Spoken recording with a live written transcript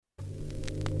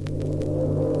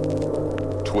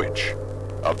Twitch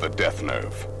of the Death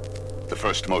Nerve, the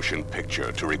first motion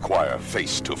picture to require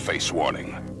face-to-face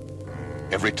warning.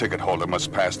 Every ticket holder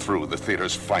must pass through the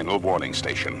theater's final warning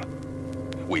station.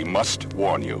 We must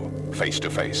warn you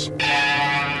face-to-face.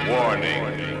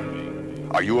 Warning!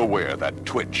 Are you aware that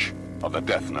Twitch of the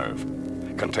Death Nerve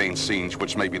contains scenes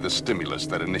which may be the stimulus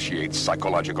that initiates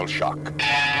psychological shock?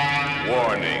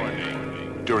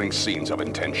 Warning! During scenes of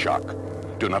intense shock,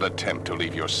 do not attempt to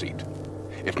leave your seat.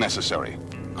 If necessary,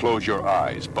 close your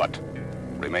eyes, but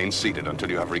remain seated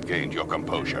until you have regained your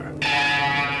composure.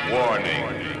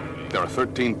 Warning! There are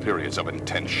 13 periods of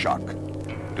intense shock.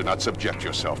 Do not subject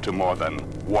yourself to more than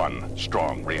one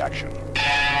strong reaction.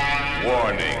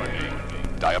 Warning!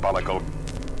 Diabolical,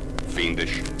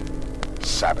 fiendish,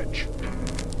 savage.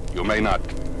 You may not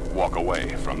walk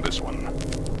away from this one.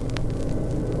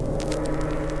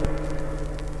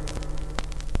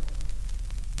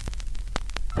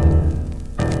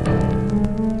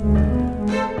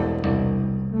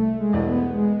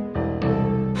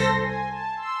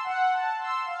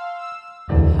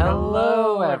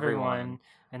 Hello, everyone,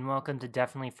 and welcome to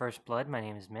Definitely First Blood. My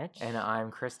name is Mitch. And I'm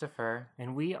Christopher.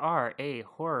 And we are a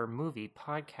horror movie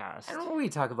podcast. And we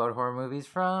talk about horror movies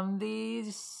from the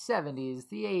 70s,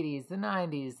 the 80s, the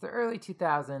 90s, the early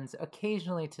 2000s,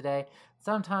 occasionally today.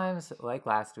 Sometimes, like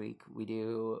last week, we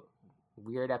do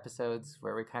weird episodes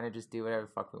where we kind of just do whatever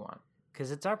the fuck we want.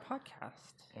 Because it's our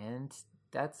podcast. And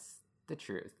that's the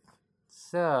truth.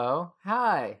 So,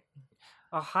 hi.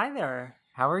 Oh, hi there.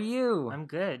 How are you? I'm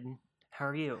good. How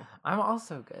are you? I'm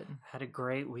also good. Had a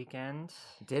great weekend.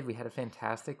 We had a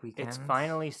fantastic weekend. It's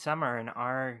finally summer in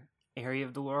our area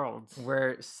of the world.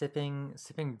 We're sipping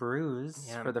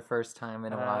brews for the first time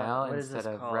in a while instead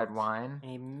of called? red wine.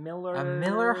 A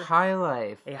Miller High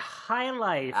Life. A High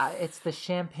Life. It's the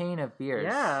champagne of beers.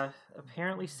 Yeah,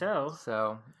 apparently so.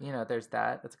 So, there's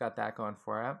that. It's got that going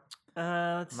for it.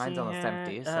 Let's Mine's see almost here.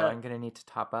 empty, so I'm going to need to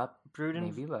top up. Brewed in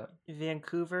maybe, but...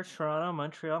 Vancouver, Toronto,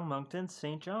 Montreal, Moncton,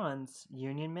 St. John's.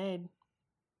 Union made.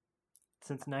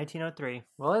 Since 1903.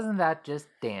 Well, isn't that just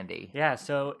dandy? Yeah,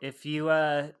 so if you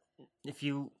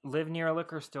live near a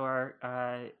liquor store,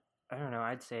 I don't know,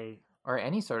 I'd say... Or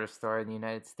any sort of store in the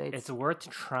United States. It's worth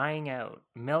trying out.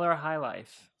 Miller High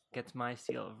Life gets my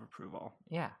seal of approval.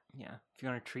 Yeah. Yeah, if you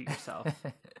want to treat yourself.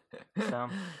 So...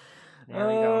 There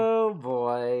we go.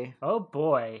 Boy. Oh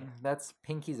boy. That's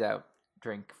Pinky's Out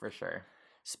drink for sure.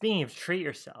 Speaking of treat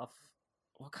yourself,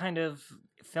 what kind of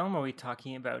film are we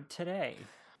talking about today?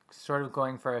 Sort of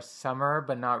going for a summer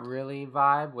but not really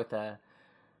vibe with a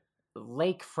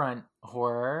lakefront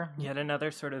horror. Yet another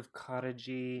sort of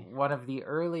cottagey. One of the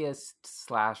earliest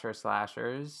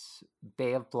slashers,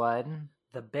 Bay of Blood.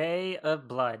 The Bay of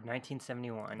Blood,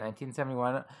 1971.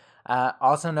 1971.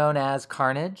 Also known as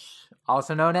Carnage,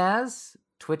 also known as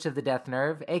Twitch of the Death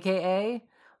Nerve, a.k.a.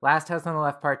 Last House on the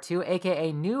Left Part 2,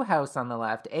 a.k.a. New House on the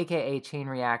Left, a.k.a. Chain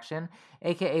Reaction,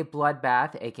 a.k.a.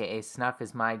 Bloodbath, a.k.a. Snuff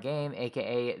is My Game,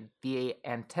 a.k.a. The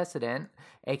Antecedent,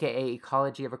 a.k.a.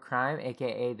 Ecology of a Crime,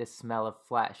 a.k.a. The Smell of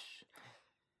Flesh.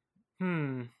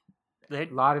 A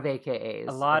lot of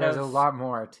AKAs. There's a lot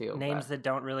more, too. Names that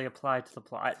don't really apply to the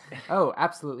plot. Oh,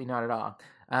 absolutely not at all.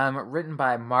 Written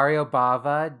by Mario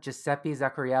Bava, Giuseppe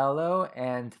Zaccarello,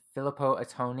 and Filippo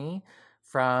Ottoni.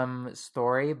 From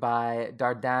story by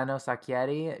Dardano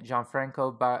Sacchetti,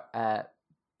 Gianfranco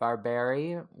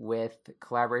Barberi, with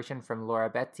collaboration from Laura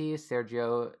Betti,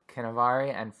 Sergio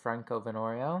Canavari, and Franco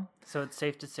Venorio. So it's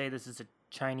safe to say this is a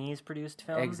Chinese-produced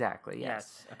film? Exactly,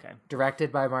 yes. Okay.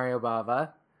 Directed by Mario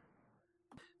Bava.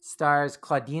 Stars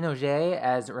Claudine Auger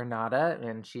as Renata,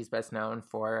 and she's best known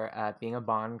for being a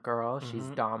Bond girl. Mm-hmm. She's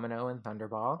Domino in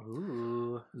Thunderball.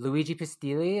 Ooh. Luigi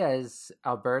Pistilli as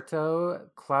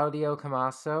Alberto, Claudio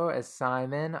Camasso as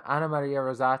Simon, Anna Maria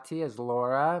Rosati as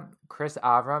Laura, Chris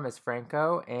Avram as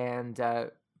Franco, and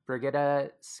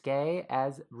Brigitte Skay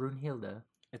as Brunhilde.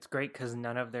 It's great because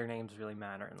none of their names really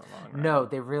matter in the long run. No,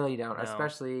 they really don't,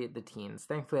 especially the teens.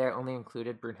 Thankfully, I only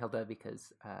included Brunhilde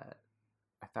because...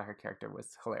 I thought her character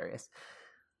was hilarious.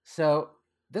 So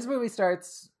this movie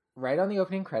starts right on the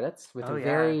opening credits with a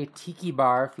very tiki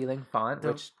bar feeling font,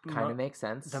 which kind of makes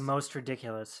sense. The most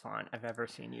ridiculous font I've ever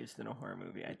seen used in a horror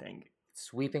movie, I think.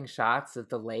 Sweeping shots of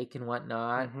the lake and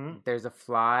whatnot. Mm-hmm. There's a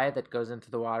fly that goes into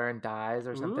the water and dies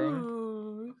or something.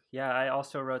 Ooh. Yeah, I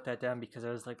also wrote that down because I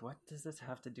was like, what does this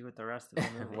have to do with the rest of the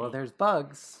movie? Well, there's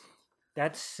bugs.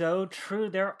 That's so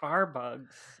true. There are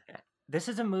bugs. This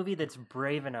is a movie that's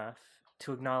brave enough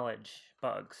to acknowledge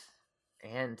bugs.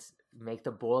 And make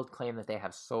the bold claim that they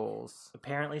have souls.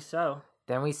 Apparently so.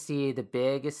 Then we see the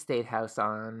big estate house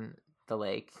on the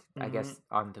lake. I guess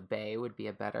on the bay would be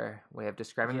a better way of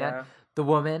describing Yeah. that. The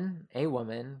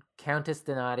woman, Countess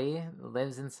Donati,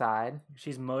 lives inside,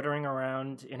 She's motoring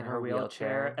around in her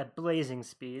wheelchair at blazing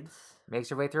speeds. makes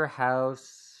her way through a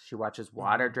house. She watches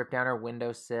water drip down her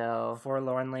windowsill,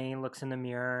 Forlornly looks in the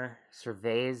mirror.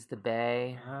 surveys the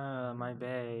bay, Ah, my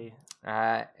bay.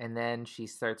 and then she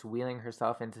starts wheeling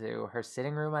herself into her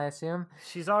sitting room, I assume.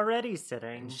 She's already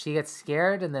sitting. She gets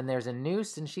scared, and then there's a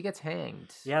noose, and she gets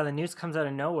hanged. Yeah, the noose comes out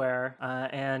of nowhere,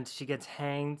 and she gets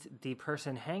hanged. The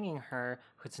person hanging her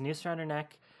puts a noose around her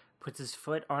neck, puts his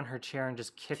foot on her chair, and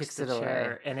just kicks the it chair,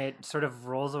 away. and it sort of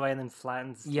rolls away and then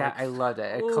flattens. Yeah, like, I loved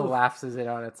it. It ooh. collapses it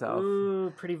on itself.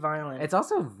 Ooh, pretty violent. It's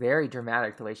also very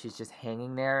dramatic the way she's just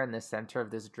hanging there in the center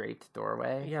of this draped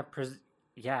doorway. Yeah,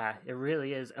 yeah, it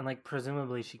really is. And, like,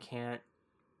 presumably she can't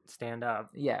stand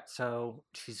up. Yeah. So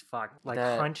she's fucked. Like,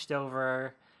 The- hunched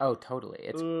over. Oh, totally.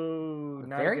 It's Ooh,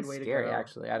 not very a good way scary, to go.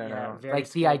 actually. I don't Yeah, know. very Like, the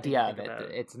scary thing idea to of think it.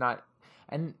 about. It's not...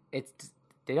 And it's...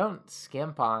 They don't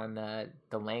skimp on the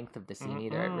length of the scene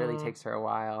either. It really Mm-mm. takes her a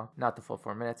while. Not the full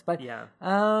 4 minutes, but... Yeah.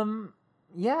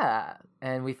 Yeah.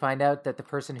 And we find out that the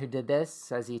person who did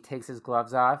this, as he takes his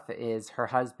gloves off, is her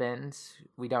husband.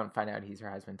 We don't find out he's her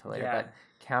husband till later, Yeah. but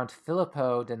Count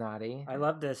Filippo Donati. I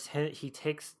love this. He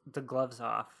takes the gloves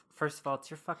off. First of all, it's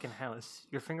your fucking house.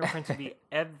 Your fingerprints would be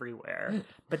everywhere.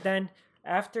 But then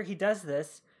after he does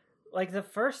this, like the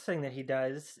first thing that he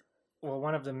does, well,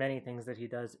 one of the many things that he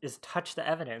does is touch the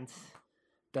evidence.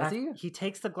 Does he? He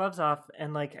takes the gloves off,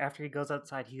 and like after he goes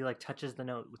outside, he like touches the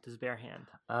note with his bare hand.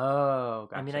 Oh,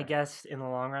 gotcha. I mean, I guess in the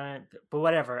long run, but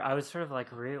whatever. I was sort of like,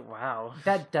 wow.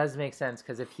 That does make sense,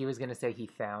 because if he was going to say he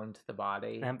found the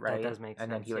body, That right? does make and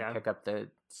then sense, he would yeah. pick up the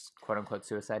quote-unquote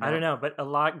suicide note. I don't know, but a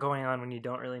lot going on when you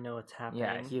don't really know what's happening.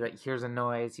 Yeah, he like hears a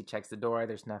noise, he checks the door,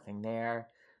 there's nothing there.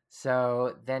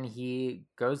 So then he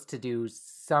goes to do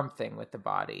something with the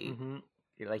body. hmm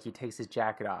Like he takes his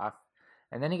jacket off,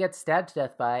 and then he gets stabbed to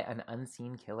death by an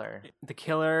unseen killer. The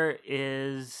killer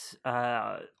is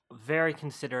very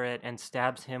considerate and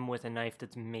stabs him with a knife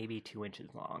that's maybe 2 inches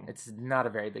long. It's not a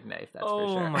very big knife, that's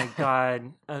oh for sure. my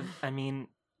god. I mean,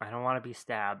 I don't want to be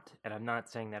stabbed, and I'm not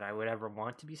saying that I would ever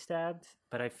want to be stabbed,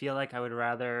 but I feel like I would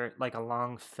rather like a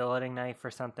long filleting knife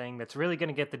or something that's really going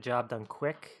to get the job done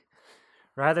quick,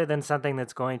 rather than something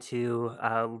that's going to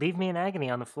leave me in agony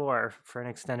on the floor for an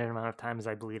extended amount of time as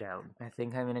I bleed out. I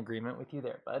think I'm in agreement with you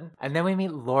there, bud. And then we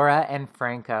meet Laura and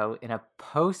Franco in a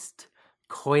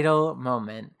post-coital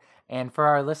moment. And for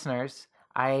our listeners,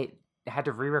 I had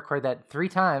to re-record that 3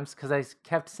 times because I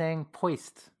kept saying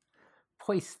poist.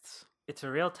 Poists. It's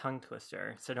a real tongue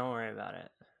twister, so don't worry about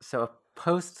it. So a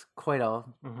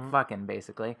post-coital Mhm. fucking,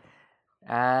 basically.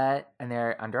 And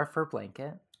they're under a fur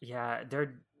blanket. Yeah,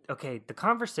 they're okay. The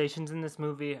conversations in this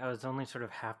movie, I was only sort of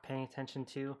half paying attention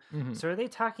to. Mhm. So are they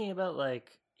talking about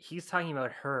like he's talking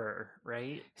about her,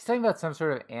 right? He's talking about some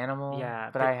sort of animal, Yeah,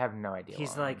 but but I have no idea.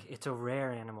 He's what like, one. it's a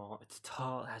rare animal. It's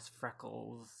tall, it has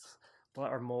freckles,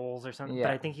 or moles or something. Yeah.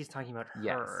 But I think he's talking about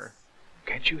Yes. her.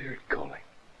 Can't you hear it calling?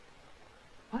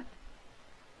 What?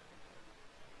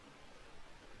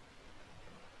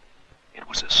 It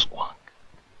was a squonk.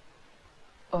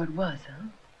 Oh, it was, huh?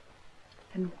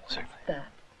 And what's Certainly.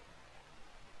 that?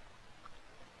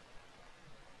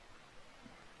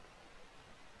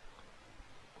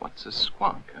 What's a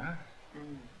squonk, huh?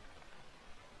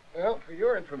 Well, for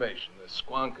your information, the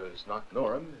squonkus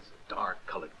noctnorum is a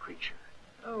dark-colored creature.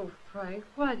 Oh, Frank,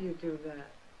 why do you do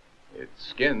that? Its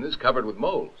skin is covered with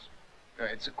moles.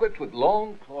 It's equipped with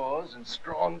long claws and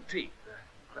strong teeth.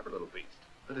 A clever little beast.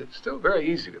 But it's still very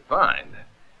easy to find.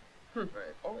 It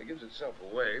only gives itself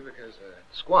away because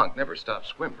a squonk never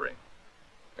stops whimpering.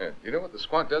 You know what the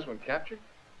squonk does when captured?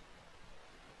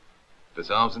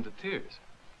 Dissolves into tears.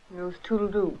 Knows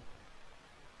toodle-doo.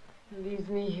 It leaves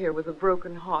me here with a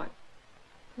broken heart.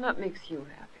 And that makes you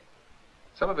happy.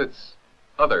 Some of its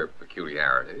other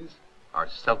peculiarities are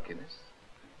sulkiness,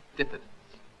 diffidence,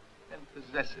 and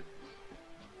possessiveness.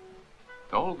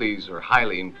 All these are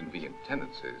highly inconvenient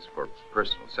tendencies for a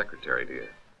personal secretary, dear.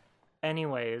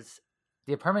 Anyways,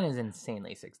 The apartment is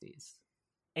insanely 60s.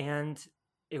 and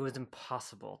it was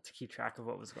impossible to keep track of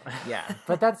what was going on. Yeah,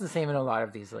 but that's the same in a lot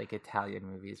of these like Italian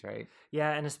movies, right?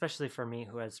 Yeah, and especially for me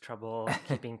who has trouble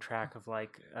keeping track of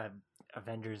like a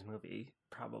Avengers movie,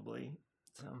 probably.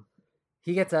 So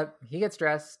He gets up, he gets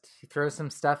dressed, he throws some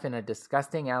stuff in a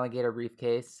disgusting alligator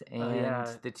briefcase, and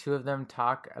yeah. the two of them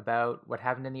talk about what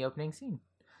happened in the opening scene.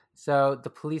 So the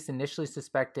police initially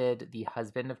suspected the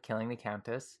husband of killing the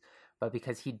Countess, but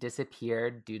because he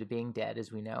disappeared due to being dead,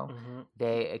 as we know, mhm.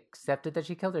 they accepted that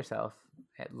she killed herself,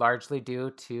 largely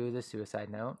due to the suicide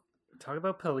note. Talk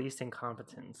about police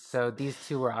incompetence. So these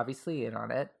two were obviously in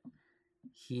on it.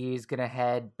 He's going to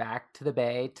head back to the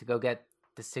bay to go get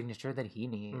the signature that he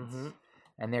needs. Mm-hmm.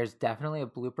 And there's definitely a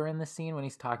blooper in the scene when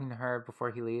he's talking to her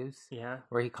before he leaves. Yeah.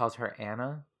 Where he calls her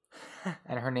Anna.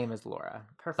 And her name is Laura.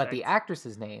 Perfect. But the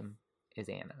actress's name is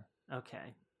Anna.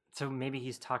 Okay. So maybe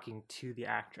he's talking to the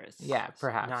actress. Yeah,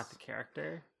 perhaps. Not the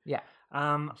character. Yeah.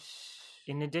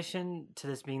 In addition to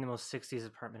this being the most 60s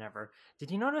apartment ever,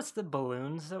 did you notice the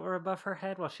balloons that were above her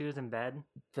head while she was in bed?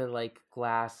 The like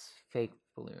glass fake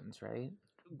balloons, right?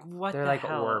 What They're the like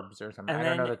hell? orbs or something. And I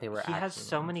don't know then that they were he has actually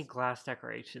so many balloons. glass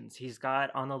decorations. He's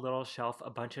got on the little shelf a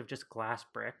bunch of just glass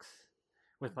bricks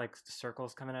with like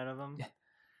circles coming out of them.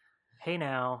 Hey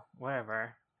now,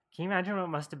 whatever. Can you imagine what it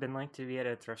must have been like to be at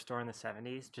a thrift store in the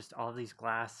 70s? Just all of these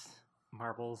glass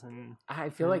marbles and... I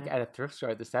feel like at a thrift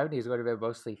store, the 70s would have been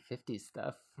mostly 50s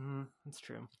stuff. That's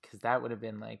true. Because that would have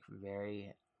been like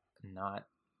very not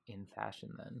in fashion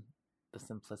then. The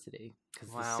simplicity. Because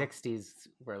Wow. the 60s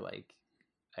were like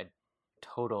a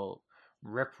total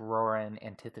rip-roaring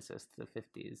antithesis to the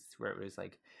 50s, where it was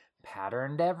like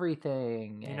patterned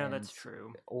everything. You know, and that's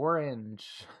true.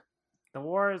 Orange. The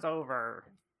war is over.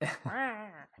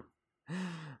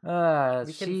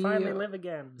 We She can finally live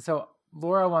again. So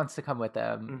Laura wants to come with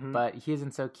them, Mhm. but he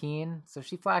isn't so keen. So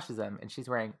she flashes him, and she's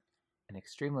wearing an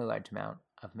extremely large amount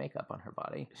of makeup on her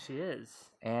body. She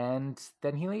is. And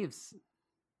then he leaves.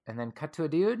 And then cut to a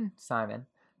dude, Simon,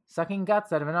 sucking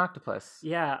guts out of an octopus.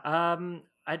 Yeah.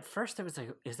 At first I was like,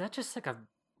 is that just like a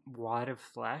wad of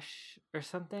flesh or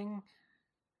something?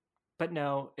 But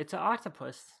no, it's an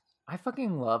octopus. I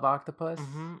fucking love octopus.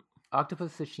 Mm-hmm.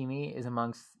 Octopus sashimi is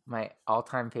amongst my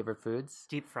all-time favorite foods.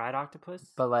 Deep fried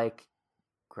octopus. But like,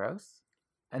 gross.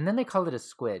 And then they call it a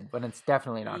squid, but it's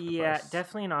definitely an octopus. Yeah,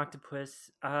 definitely an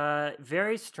octopus.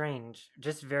 Very strange.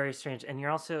 Just very strange. And you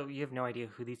have no idea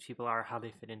who these people are, how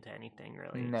they fit into anything,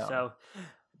 really. No. So,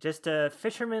 just a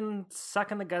fisherman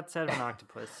sucking the guts out of an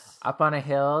octopus. Up on a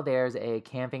hill, there's a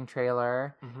camping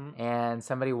trailer Mhm. and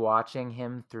somebody watching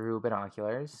him through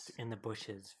binoculars. In the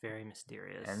bushes. Very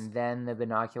mysterious. And then the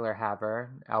binocular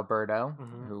haver, Alberto,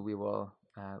 Mhm. who we will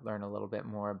learn a little bit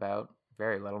more about.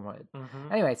 Very little more.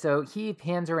 Mhm. Anyway, so he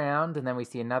pans around, and then we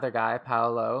see another guy,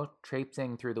 Paolo,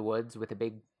 traipsing through the woods with a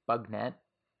big bug net,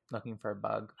 looking for a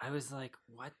bug. I was like,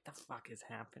 what the fuck is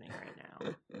happening right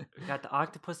now? We got the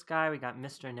octopus guy, we got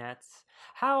Mr. Nets.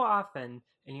 How often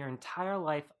in your entire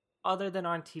life, other than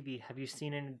on TV, have you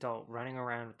seen an adult running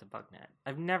around with the bug net?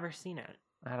 I've never seen it.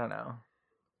 I don't know.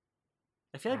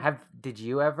 I feel like Did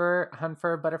you ever hunt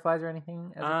for butterflies or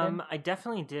anything as a kid? I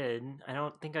definitely did. I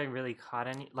don't think I really caught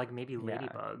any, like maybe Yeah.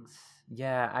 ladybugs.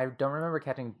 Yeah, I don't remember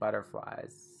catching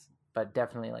butterflies, but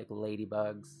definitely like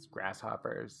ladybugs,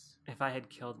 grasshoppers. If I had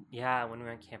killed, yeah, when we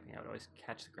went camping, I would always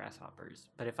catch the grasshoppers.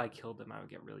 But if I killed them, I would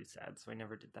get really sad. So I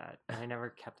never did that. And I never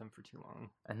kept them for too long.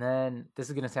 And then this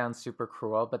is gonna sound super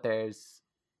cruel, but there's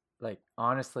like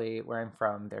honestly, where I'm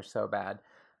from, they're so bad.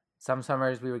 Some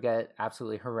summers we would get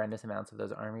absolutely horrendous amounts of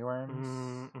those army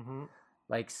worms. Mm-hmm.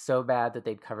 Like so bad that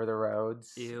they'd cover the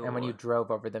roads. And when Ew. you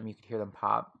drove over them you could hear them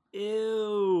pop.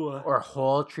 Ew. Or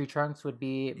whole tree trunks would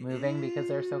be moving because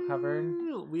they're so covered.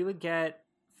 Ew. We would get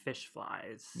fish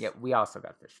flies. Yeah, we also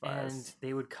got fish And flies.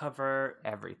 they would cover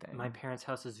Everything. my parents'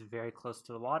 house is very close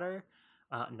to the water.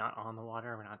 Not on the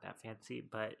water, we're not that fancy,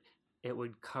 but it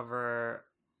would cover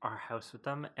our house with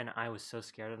them, and I was so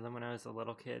scared of them when I was a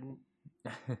little kid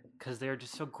because they were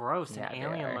just so gross Yeah, and they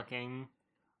alien are. looking.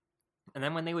 And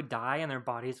then when they would die and their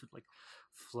bodies would like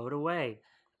float away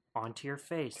onto your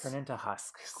face. Turn into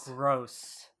husks.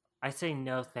 Gross. I say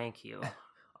no thank you.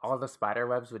 All the spider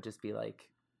webs would just be like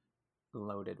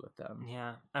loaded with them.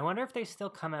 Yeah. I wonder if they still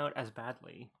come out as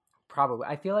badly. Probably.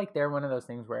 I feel like they're one of those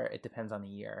things where it depends on the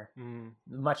year. Mm.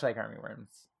 Much like army worms.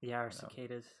 Yeah, or No.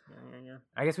 cicadas. Yeah.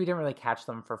 I guess we didn't really catch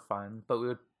them for fun, but we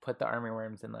would put the army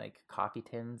worms in like coffee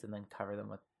tins and then cover them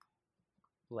with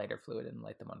lighter fluid and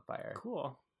light them on fire.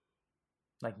 Cool.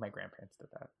 Like my grandparents did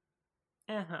that.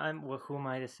 Well, who am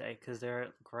I to say? Because they're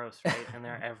gross, right? And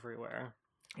they're everywhere.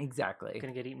 Exactly.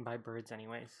 Gonna get eaten by birds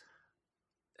anyways.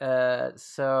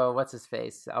 So what's his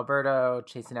face? Alberto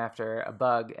chasing after a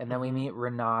bug, and then we Mhm. meet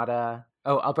Renata.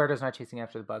 Oh, Alberto's not chasing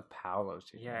after the bug. Paolo's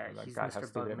chasing Yeah, after the bug. he's God, how Mr.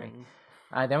 stupid of me.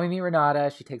 Bugman. Then we meet Renata.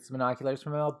 She takes the binoculars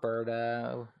from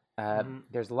Alberto. Mhm.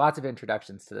 There's lots of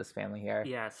introductions to this family here.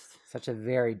 Yes. Such a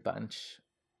varied bunch.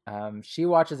 She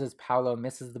watches as Paolo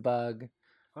misses the bug,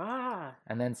 Ah.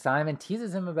 and then Simon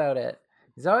teases him about it.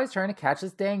 He's always trying to catch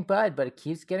this dang bud, but it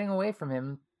keeps getting away from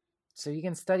him, so you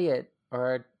can study it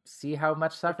or see how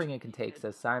much suffering it can take,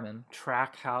 says Simon.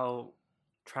 Track how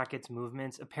track its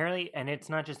movements. Apparently, and it's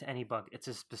not just any bug, it's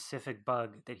a specific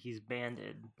bug that he's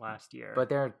banded last year. But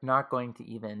they're not going to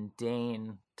even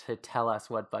deign to tell us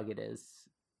what bug it is,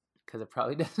 because it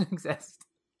probably doesn't exist.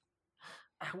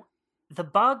 The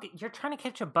bug, you're trying to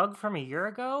catch a bug from a year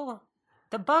ago?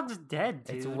 The bug's dead,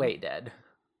 dude. It's way dead.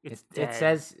 It's It dead.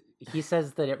 says, he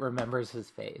says that it remembers his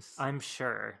face. I'm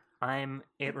sure.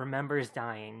 It remembers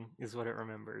dying, is what it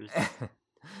remembers.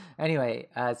 Anyway,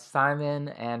 Simon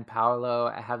and Paolo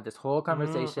have this whole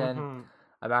conversation Mm-hmm.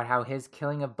 about how his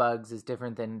killing of bugs is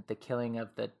different than the killing of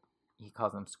he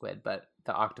calls them squid, but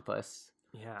the octopus.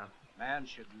 Yeah. Man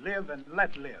should live and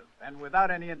let live, and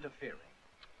without any interfering.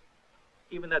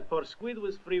 Even that poor squid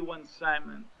was free once,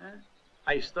 Simon.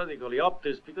 I study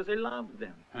coleopters because I love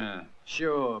them.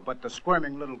 Sure, but the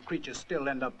squirming little creatures still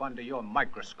end up under your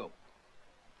microscope.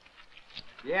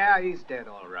 Yeah, he's dead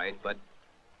all right, but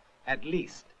at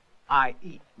least I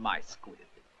eat my squid.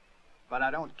 But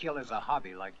I don't kill as a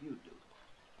hobby like you do.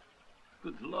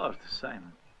 Good Lord,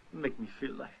 Simon. You make me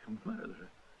feel like a murderer.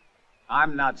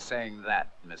 I'm not saying that,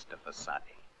 Mr.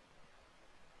 Fossati.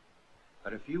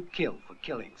 But if you kill for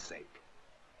killing's sake,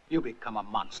 you become a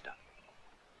monster.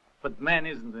 But man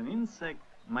isn't an insect,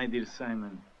 my dear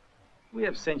Simon. We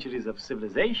have centuries of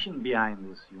civilization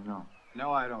behind us, you know.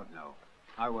 No, I don't know.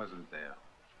 I wasn't there.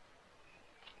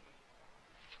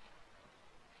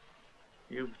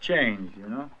 You've changed, you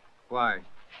know. Why?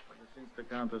 Ever since the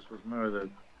Countess was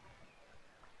murdered.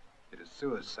 It is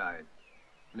suicide,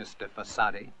 Mr.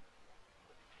 Fossati.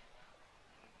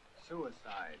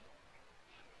 Suicide.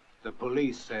 The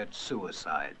police said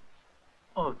suicide.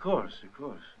 Oh, of course, of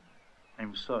course.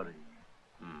 I'm sorry.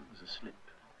 It was a slip.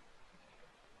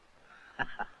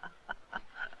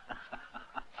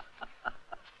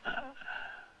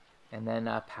 And then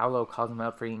Paolo calls him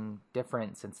out for being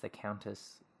different since the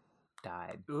Countess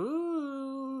died.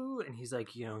 Ooh. And he's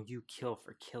like, you kill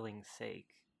for killing's sake.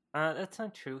 That's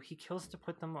not true. He kills to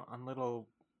put them on little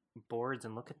boards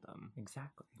and look at them.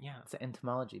 Exactly. Yeah. It's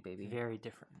entomology, baby. Very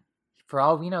different. For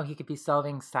all we know, he could be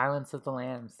solving Silence of the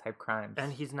Lambs type crimes.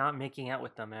 And he's not making out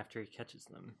with them after he catches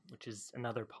them, which is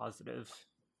another positive.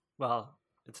 Well,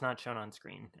 it's not shown on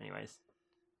screen, anyways.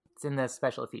 It's in the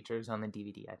special features on the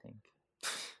DVD, I think.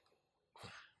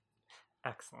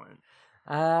 Excellent.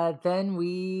 Then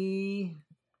we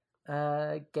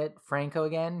get Franco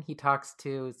again. He talks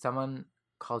to someone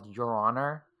called Your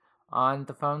Honor on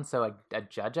the phone, so a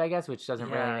judge, I guess, which doesn't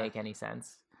Yeah. really make any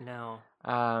sense. No.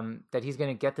 That he's going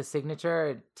to get the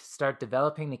signature to start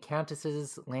developing the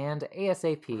Countess's land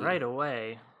ASAP. Right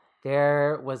away.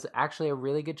 There was actually a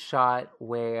really good shot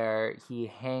where he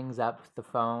hangs up the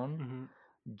phone Mm-hmm.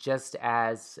 just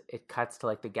as it cuts to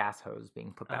like the gas hose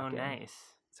being put back Oh, in. nice.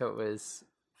 So it was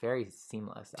very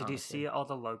seamless. Did you honestly. see all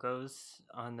the logos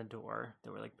on the door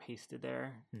that were like pasted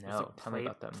there? There's No, a tell me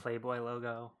about them. Playboy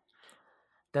logo.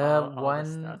 The all this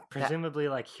one, stuff. Presumably,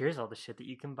 like, here's all the shit that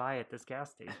you can buy at this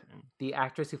gas station. the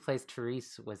actress who plays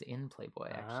Therese was in Playboy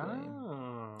actually.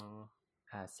 Oh.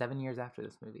 7 years after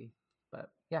this movie. But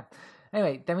yeah.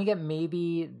 Anyway, then we get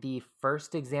maybe the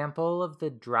first example of the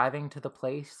driving to the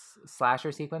place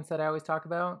slasher sequence that I always talk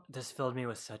about, This filled me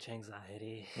with such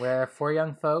anxiety. where four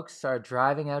young folks are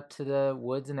driving out to the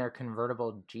woods in their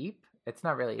convertible Jeep. It's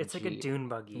not really It's like a Jeep. dune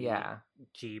buggy, Yeah.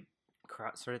 Jeep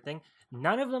sort of thing.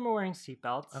 None of them are wearing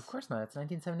seatbelts. Of course not. It's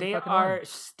 1970. They are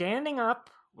standing up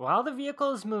while the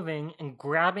vehicle is moving and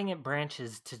grabbing at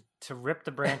branches to rip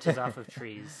the branches off of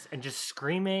trees and just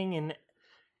screaming. And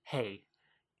hey,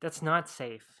 that's not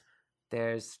safe.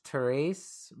 There's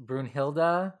Therese,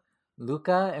 Brunhilde,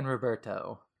 Luca, and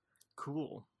Roberto.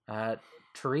 Cool.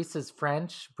 Therese is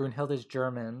French, Brunhilde's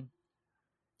German,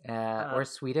 or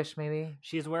Swedish maybe.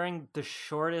 She's wearing the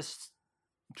shortest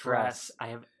dress I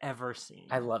have ever seen.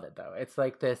 I love it though. It's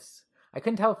like this. I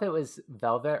couldn't tell if it was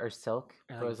velvet or silk.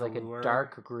 Or, It was like velour. a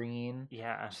dark green.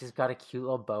 Yeah. She's got a cute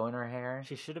little bow in her hair.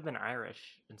 She should have been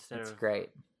Irish instead It's of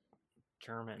great.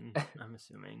 German, I'm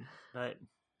assuming. But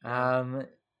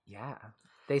Yeah.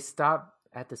 They stop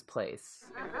at this place.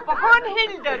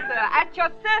 Brunhilde, sir, at your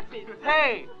service.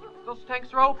 Hey, those tanks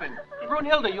are open.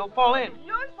 Brunhilde, you'll fall in.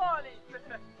 You're falling.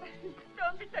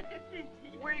 Don't be such a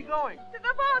sissy. Where are you going? To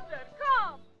the water,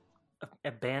 come.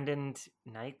 abandoned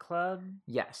nightclub.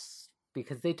 Yes,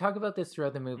 because they talk about this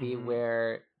throughout the movie, Mhm.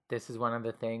 where this is one of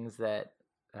the things that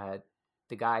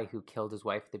the guy who killed his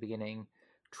wife at the beginning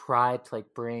tried to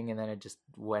like bring, and then it just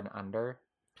went under.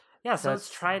 Yeah, so let's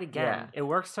That's- try it again. yeah. It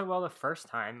worked so well the first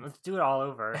time. Let's do it all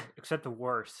over, except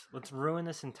worse. Let's ruin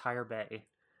this entire bay.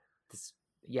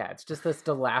 Yeah, it's just this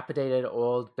dilapidated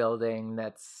old building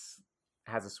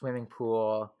has a swimming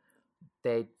pool,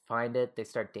 They find it. They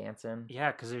start dancing.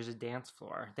 Yeah, because there's a dance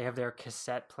floor. They have their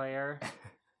cassette player,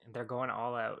 and they're going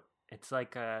all out. It's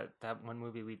like that one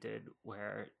movie we did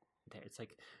where it's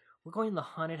like, we're going to the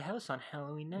haunted house on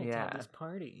Halloween night to have this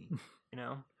party. You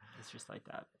know? It's just like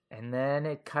that. And then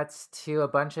it cuts to a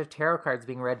bunch of tarot cards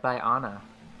being read by Anna.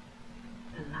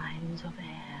 The lines of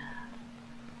air,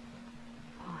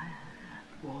 fire,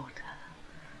 water,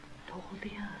 and all the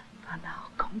earth are now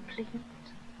complete.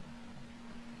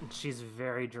 She's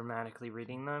very dramatically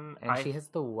reading them. And she has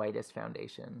the whitest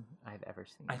foundation I've ever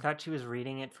seen. I thought she was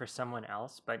reading it for someone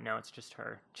else, but no, it's just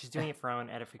her. She's doing it for her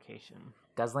own edification.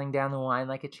 Guzzling down the wine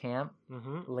like a champ.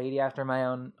 Mm-hmm. Lady after my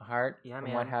own heart. Yeah, and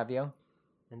man. what have you.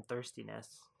 And thirstiness.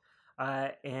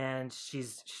 And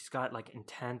she's got like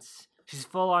intense... She's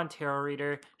full on tarot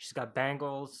reader. She's got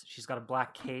bangles. She's got a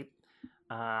black cape.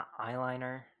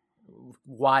 Eyeliner.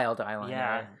 Wild eyeliner.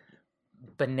 Yeah.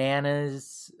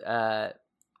 Bananas...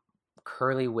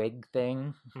 curly wig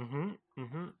thing. Mm-hmm.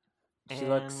 Mm-hmm. She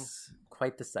looks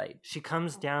quite the sight. She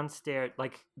comes downstairs.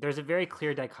 Like, there's a very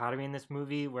clear dichotomy in this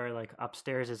movie where, like,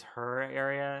 upstairs is her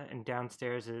area and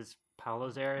downstairs is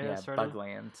Paolo's area, sort of.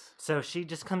 Bugland. So she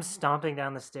just comes stomping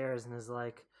down the stairs and is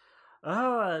like,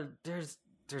 "Oh, there's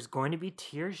going to be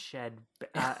tears shed.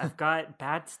 I've got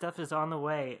bad stuff is on the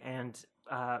way." And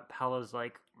Paolo's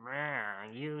like,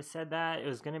 "You said that it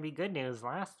was going to be good news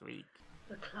last week."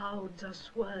 The clouds are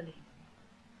swirling.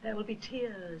 There will be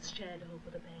tears shed over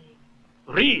the bay.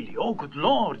 Really? Oh, good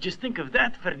Lord. Just think of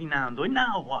that, Ferdinando. And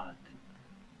now what?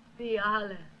 The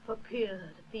Aleph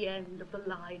appeared at the end of the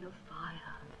line of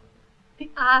fire. The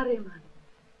Ahriman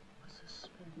was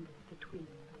suspended between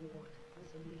the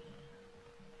waters and the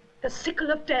air. The sickle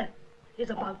of death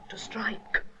is about to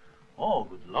strike. Oh,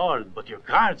 good Lord. But your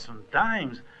cards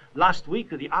sometimes. Last week,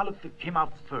 the Aleph came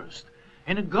out first,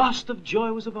 and a gust of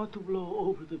joy was about to blow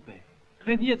over the bay.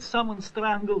 And yet someone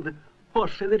strangled poor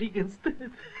Frederick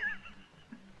instead.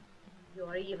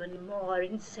 You're even more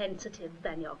insensitive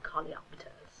than your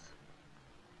coleopters.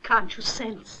 Can't you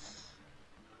sense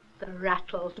the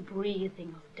rattled breathing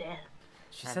of death?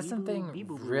 She says something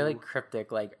really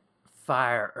cryptic, like,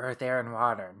 fire, earth, air, and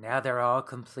water. Now they're all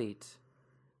complete.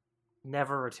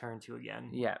 Never return to again.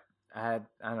 Yeah. I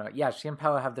don't know. Yeah, she and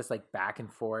Paolo have this, like, back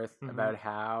and forth about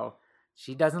how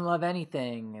she doesn't love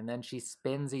anything, and then she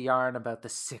spins a yarn about the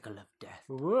sickle of death.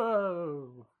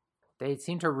 Whoa! They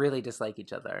seem to really dislike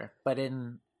each other, but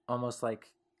in almost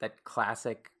like that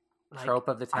classic trope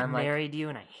of the time. I married you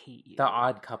and I hate you. The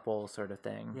odd couple sort of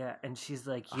thing. Yeah, and she's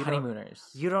like, honeymooners.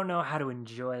 You don't know how to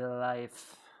enjoy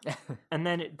life. And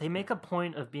then they make a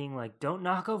point of being like, don't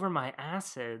knock over my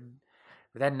acid.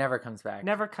 But that never comes back.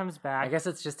 Never comes back. I guess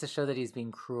it's just to show that he's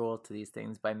being cruel to these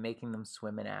things by making them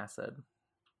swim in acid.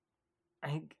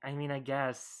 I mean, I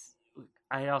guess.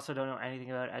 I also don't know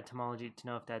anything about etymology to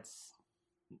know if that's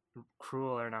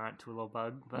cruel or not to a little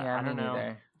bug. But yeah, I don't know.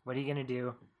 Neither. What are you going to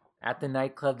do? At the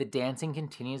nightclub, the dancing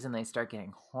continues and they start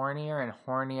getting hornier and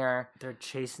hornier. They're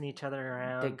chasing each other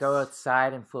around. They go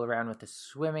outside and fool around with the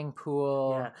swimming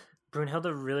pool. Yeah.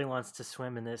 Brunhilde really wants to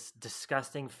swim in this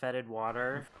disgusting fetid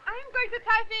water. I'm going to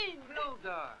dive in.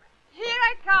 Hilda! Here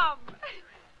I come.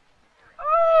 Ooh!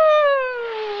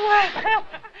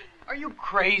 Are you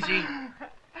crazy?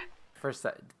 First,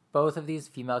 both of these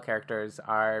female characters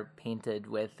are painted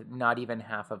with not even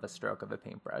half of a stroke of a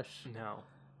paintbrush. No.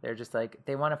 They're just like,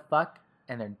 they want to fuck,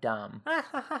 and they're dumb.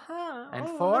 And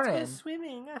foreign. Let's go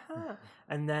swimming.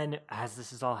 And then, as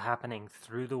this is all happening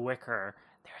through the wicker,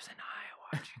 there's an eye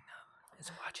watching them.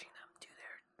 It's watching them do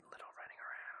their little running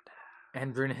around.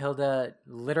 And Brunhilde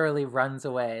literally runs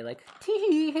away, like,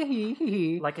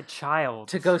 tee like a child.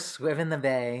 to go swim in the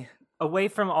bay. Away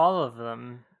from all of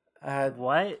them.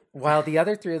 What? While the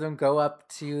other three of them go up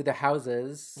to the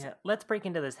houses. Yeah, let's break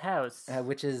into this house.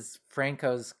 Which is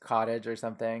Franco's cottage or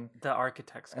something. The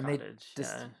architect's and cottage.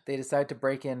 They decide to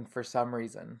break in for some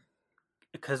reason.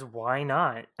 Because why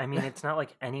not? I mean, it's not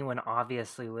like anyone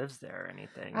obviously lives there or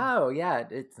anything. Oh, yeah.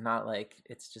 It's not like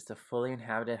it's just a fully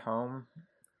inhabited home.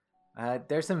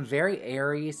 There's some very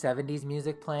airy 70s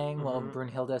music playing while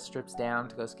Brunhilde strips down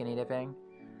to go skinny dipping.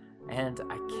 And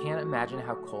I can't imagine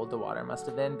how cold the water must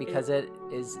have been because it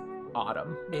is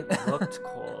autumn. It looked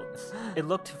cold. It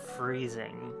looked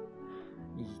freezing.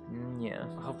 Yeah.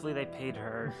 Hopefully they paid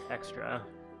her extra.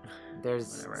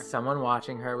 There's someone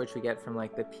watching her, which we get from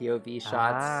like the POV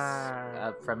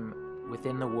shots from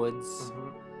within the woods.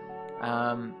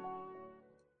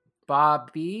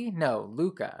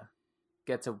 Luca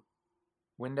gets a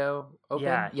window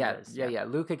open. Yeah.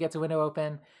 Luca gets a window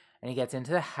open. And he gets into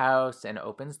the house and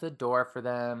opens the door for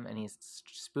them, and he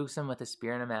spooks them with a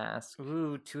spear and a mask.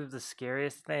 Ooh, two of the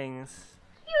scariest things.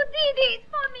 You Didi, it's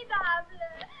formidable.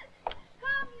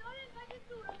 Come, you're invited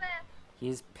to there.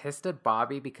 He's pissed at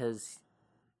Bobby because,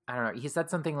 I don't know, he said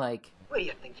something like, Where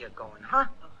you think you're going, huh?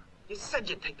 You said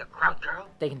you'd take the crowd, girl.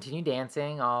 they continue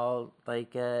dancing all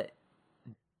like a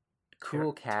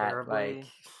cool cat, terribly.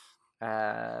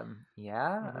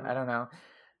 yeah, I don't know.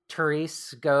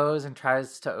 Therese goes and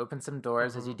tries to open some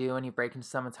doors, as you do when you break into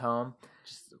someone's home.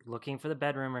 Just looking for the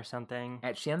bedroom or something.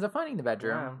 And she ends up finding the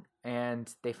bedroom,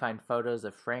 and they find photos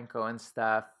of Franco and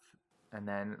stuff. And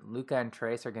then Luca and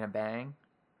Therese are gonna bang.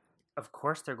 Of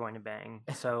course they're going to bang.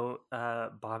 So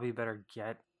Bobby better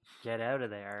get out of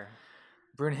there.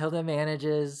 Brunhilde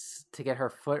manages to get her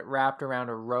foot wrapped around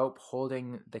a rope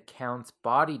holding the Count's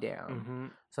body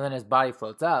down. So then his body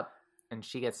floats up, and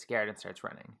she gets scared and starts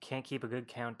running. Can't keep a good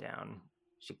countdown.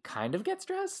 She kind of gets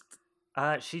dressed.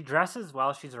 She dresses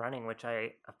while she's running, which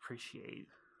I appreciate.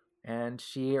 And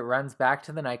she runs back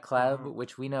to the nightclub,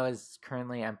 which we know is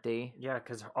currently empty. Yeah,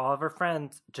 because all of her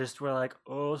friends just were like,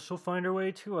 oh, she'll find her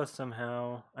way to us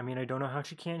somehow. I mean, I don't know how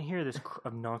she can't hear this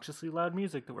obnoxiously loud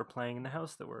music that we're playing in the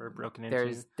house that we're broken into.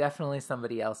 There's definitely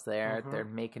somebody else there. They're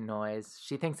making noise.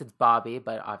 She thinks it's Bobby,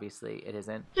 but obviously it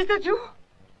isn't. Is that you?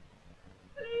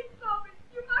 Please, Bobby,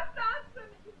 you must answer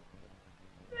me.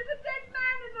 There's a dead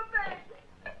man in the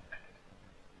bed.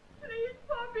 Please,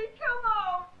 Bobby, come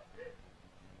out.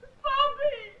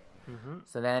 Bobby!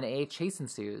 So then a chase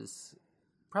ensues.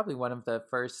 Probably one of the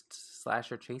first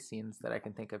slasher chase scenes that I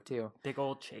can think of, too. Big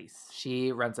old chase.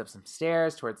 She runs up some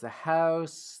stairs towards the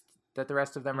house that the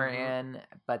rest of them are in,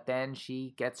 but then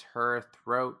she gets her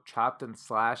throat chopped and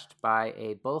slashed by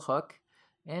a bullhook,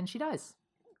 and she dies.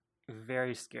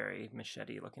 Very scary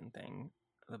machete-looking thing.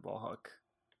 The bullhook.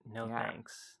 No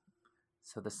thanks.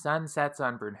 So the sun sets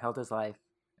on Brunhilde's life,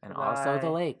 and Goodbye. also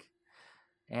the lake.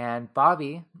 And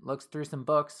Bobby looks through some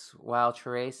books while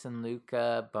Therese and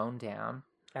Luca bone down.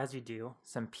 As you do.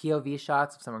 Some POV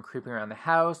shots of someone creeping around the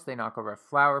house. They knock over a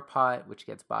flower pot, which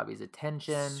gets Bobby's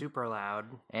attention. Super loud.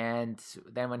 And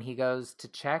then when he goes to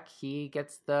check, he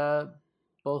gets the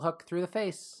bullhook through the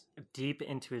face. Deep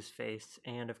into his face.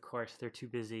 And, of course, they're too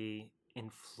busy in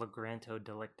flagranto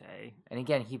delicte. And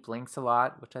again, he blinks a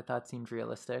lot, which I thought seemed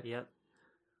realistic. Yep.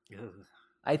 Ugh.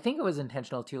 I think it was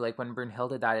intentional, too. Like, when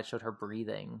Brunhilde died, it showed her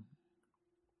breathing.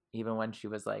 Even when she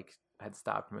was, like, had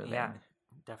stopped moving. Yeah,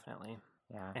 definitely.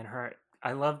 Yeah. And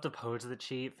I love the pose that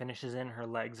she finishes in. Her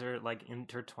legs are, like,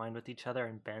 intertwined with each other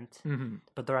and bent.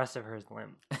 But the rest of her is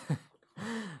limp.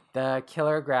 The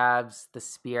killer grabs the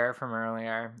spear from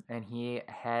earlier, and he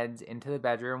heads into the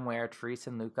bedroom where Therese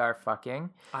and Luca are fucking.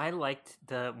 I liked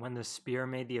when the spear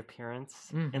made the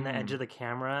appearance in the edge of the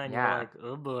camera, and you're like,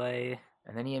 oh boy.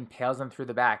 And then he impales them through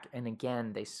the back, and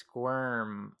again, they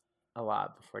squirm a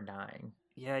lot before dying.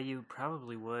 Yeah, you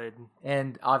probably would.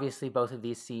 And obviously, both of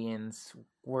these scenes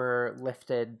were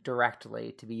lifted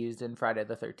directly to be used in Friday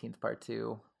the 13th Part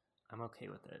 2. I'm okay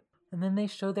with it. And then they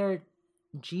show their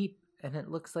Jeep, and it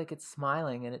looks like it's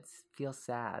smiling, and it feels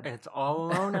sad. It's all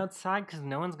alone outside because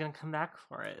no one's going to come back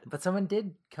for it. But someone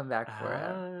did come back for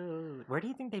it. Where do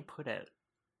you think they put it?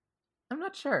 I'm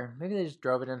not sure. Maybe they just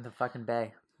drove it into the fucking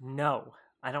bay. No,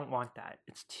 I don't want that.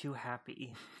 It's too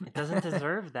happy. It doesn't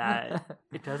deserve that.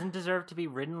 It doesn't deserve to be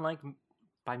ridden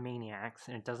by maniacs,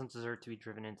 and it doesn't deserve to be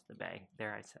driven into the bay.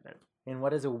 There, I said it. In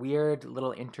what is a weird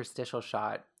little interstitial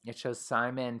shot, it shows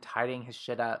Simon tidying his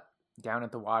shit up down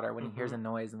at the water when he hears a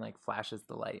noise and like flashes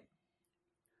the light.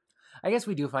 I guess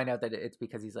we do find out that it's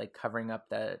because he's like covering up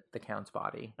the Count's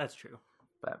body. That's true.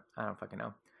 But I don't fucking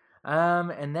know.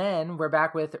 And then we're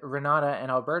back with Renata and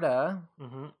Alberta.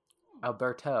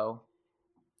 Alberto.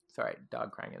 Sorry,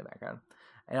 dog crying in the background.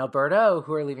 And Alberto,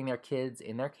 who are leaving their kids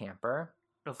in their camper.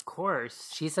 Of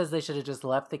course. She says they should have just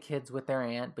left the kids with their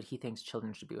aunt, but he thinks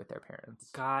children should be with their parents.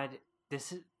 God,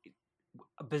 this is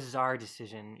a bizarre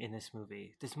decision in this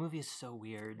movie. This movie is so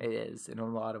weird. It is, in a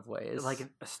lot of ways. Like,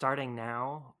 starting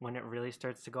now, when it really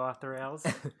starts to go off the rails.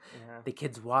 The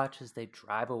kids watch as they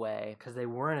drive away. Because they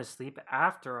weren't asleep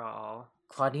after all.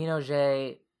 Claudine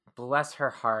Auger, bless her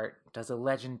heart, does a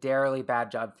legendarily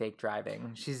bad job fake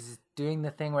driving. She's doing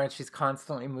the thing where she's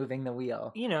constantly moving the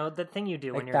wheel. You know, the thing you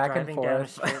do like when you're driving down a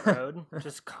straight road.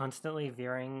 Just constantly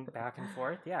veering back and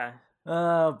forth. Yeah.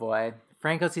 Oh, boy.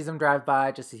 Franco sees him drive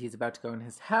by just as he's about to go in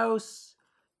his house.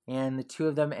 And the two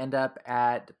of them end up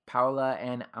at Paula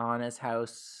and Anna's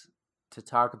house to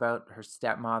talk about her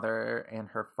stepmother and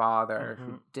her father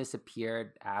who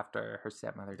disappeared after her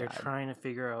stepmother died. They're trying to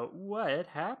figure out what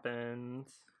happened.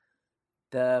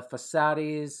 The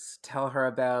Fossatis tell her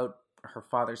about her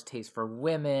father's taste for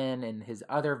women and his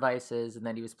other vices, and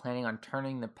that he was planning on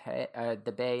turning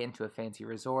the bay into a fancy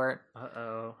resort.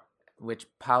 Uh-oh. which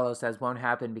Paolo says won't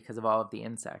happen because of all of the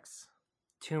insects.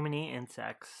 Too many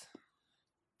insects.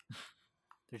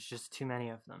 There's just too many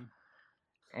of them.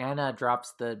 Anna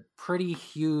drops the pretty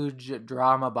huge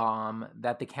drama bomb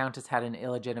that the Countess had an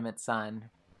illegitimate son.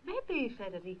 Maybe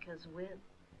Federica's will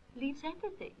leaves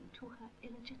everything to her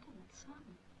illegitimate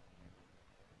son.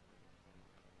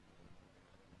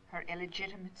 Her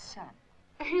illegitimate son?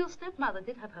 Your stepmother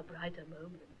did have her brighter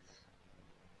moments.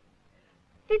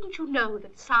 Didn't you know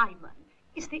that Simon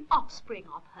is the offspring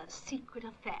of her secret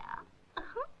affair?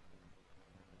 Uh-huh.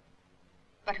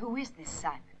 But who is this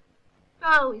Simon?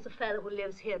 Oh, he's a fellow who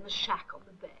lives here in the shack on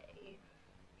the bay.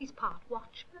 He's part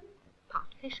watchman,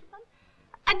 part fisherman,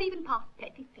 and even part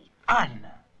petty thief.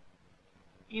 Anna!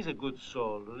 He's a good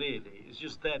soul, really. It's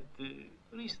just that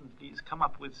recently he's come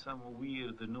up with some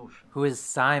weird notion. Who is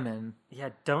Simon? Yeah,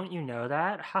 don't you know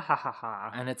that? Ha ha ha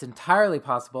ha. And it's entirely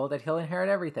possible that he'll inherit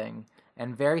everything.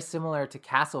 And very similar to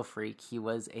Castle Freak, he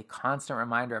was a constant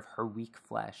reminder of her weak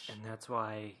flesh. And that's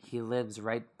why he lives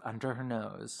right under her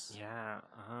nose. Yeah,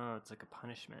 oh, it's like a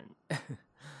punishment.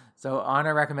 So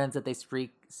Anna recommends that they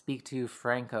speak to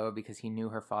Franco because he knew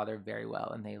her father very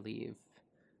well, and they leave.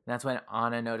 And that's when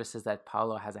Anna notices that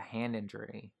Paolo has a hand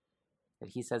injury that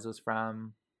he says was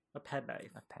from a pet knife.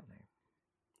 A pet knife.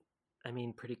 I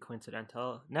mean, pretty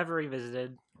coincidental. Never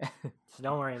revisited, so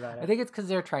don't worry about it. I think it's because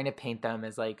they're trying to paint them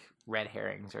as like red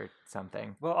herrings or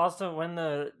something. Well, also when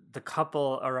the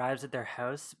couple arrives at their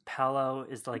house, Paolo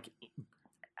is like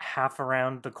half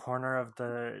around the corner of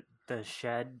the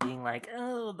shed, being like,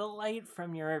 "Oh, the light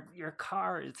from your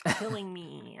car is killing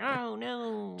me. Oh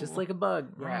no!" Just like a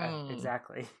bug. Yeah,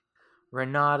 exactly.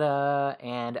 Renata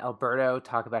and Alberto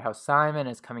talk about how Simon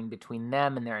is coming between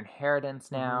them and their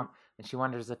inheritance now, and she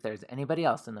wonders if there's anybody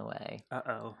else in the way.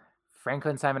 Uh-oh. Franco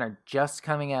and Simon are just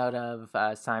coming out of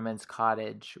Simon's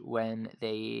cottage when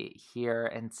they hear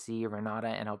and see Renata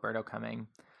and Alberto coming.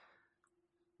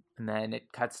 And then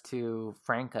it cuts to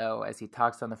Franco as he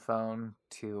talks on the phone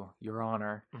to Your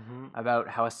Honor about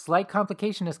how a slight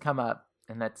complication has come up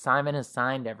and that Simon has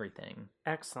signed everything.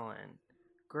 Excellent.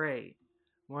 Great.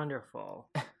 Wonderful.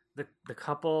 The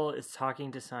couple is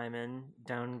talking to Simon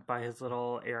down by his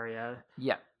little area.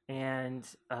 Yeah. And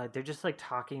they're just like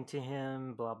talking to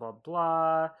him, blah, blah,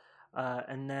 blah.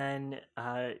 And then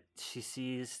she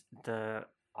sees the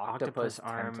octopus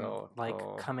arm like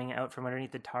coming out from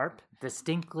underneath the tarp.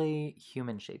 Distinctly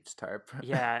human-shaped tarp.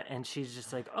 Yeah, and she's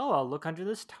just like, "Oh, I'll look under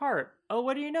this tarp. Oh,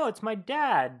 what do you know? It's my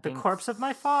dad, the corpse of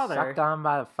my father. Sucked on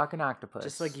by the fucking octopus.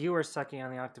 Just like you were sucking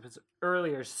on the octopus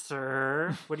earlier,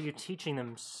 sir. What are you teaching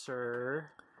them,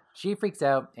 sir?" She freaks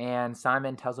out, and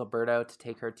Simon tells Alberto to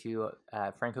take her to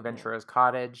Franco Ventura's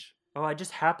cottage. Oh, I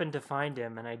just happened to find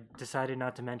him, and I decided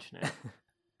not to mention it.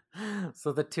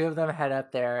 So the two of them head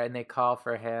up there, and they call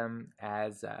for him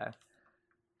as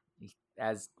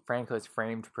Franco is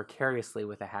framed precariously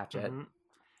with a hatchet.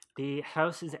 The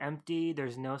house is empty.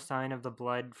 There's no sign of the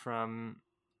blood from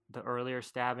the earlier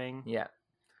stabbing. Yeah.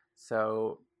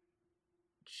 So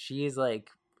she's like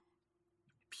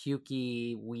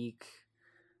pukey, weak.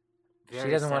 Very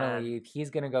she doesn't sad. want to leave. He's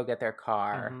going to go get their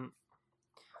car.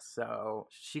 So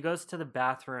she goes to the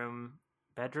bedroom,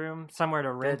 somewhere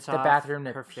to rinse the off bathroom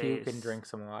to her puke face and drink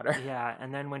some water. Yeah,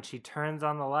 and then when she turns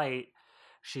on the light,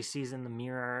 she sees in the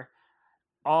mirror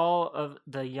all of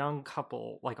the young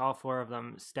couple, like all four of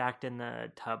them, stacked in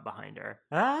the tub behind her.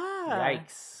 Ah!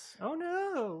 Yikes. Oh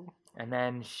no! And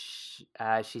then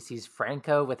she sees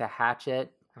Franco with a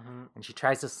hatchet, and she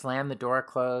tries to slam the door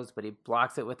closed, but he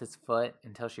blocks it with his foot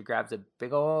until she grabs a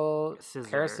big old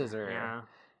pair of scissors. Yeah.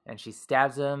 And she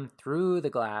stabs him through the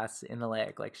glass in the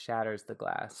leg, like shatters the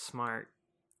glass. Smart.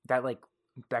 That like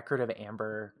decorative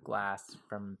amber glass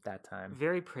from that time.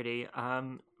 Very pretty.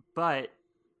 But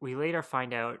we later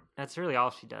find out that's really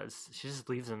all she does. She just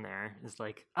leaves him there. It's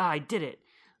like, I did it.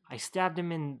 I stabbed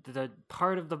him in the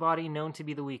part of the body known to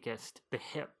be the weakest, the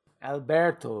hip.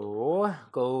 Alberto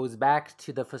goes back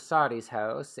to the Fossati's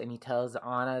house, and he tells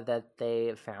Anna that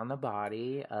they found the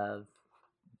body of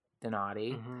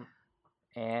Donati.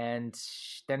 And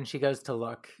then she goes to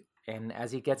look, and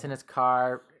as he gets in his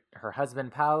car, her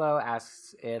husband Paolo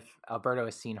asks if Alberto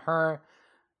has seen her,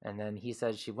 and then he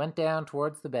says she went down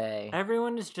towards the bay.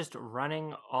 Everyone is just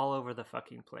running all over the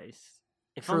fucking place.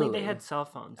 If Truly. only they had cell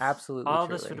phones. Absolutely, all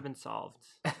truly. this would have been solved.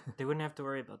 They wouldn't have to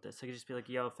worry about this. They could just be like,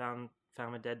 "Yo, found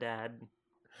my dead dad,"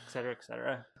 etc.,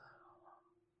 etc.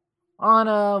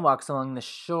 Anna walks along the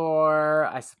shore.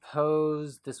 I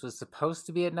suppose this was supposed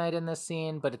to be at night in this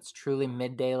scene, but it's truly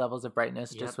midday levels of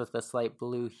brightness, just with a slight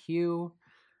blue hue.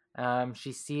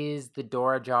 She sees the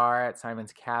door ajar at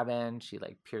Simon's cabin. She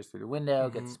like peers through the window,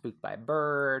 gets spooked by a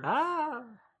bird.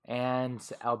 And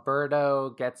Alberto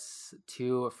gets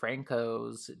to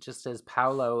Franco's just as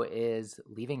Paolo is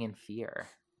leaving in fear.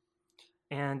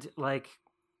 And, like,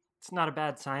 it's not a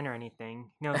bad sign or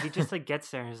anything. No, he just, like,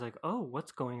 gets there and is like, oh,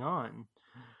 what's going on?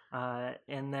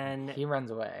 And then... He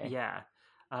runs away. Yeah.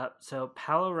 So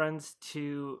Paolo runs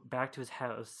back to his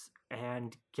house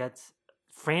and gets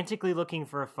frantically looking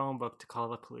for a phone book to call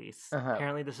the police.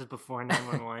 Apparently this is before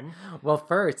 911. Well,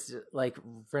 first, like,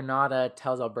 Renata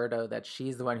tells Alberto that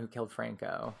she's the one who killed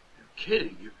Franco. You're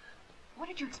kidding. What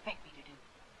did you expect me to do?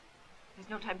 There's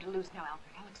no time to lose now,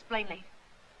 Albert. I'll explain later.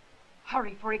 Hurry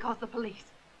before he calls the police.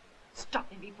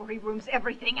 Stop him before he ruins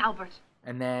everything, Albert.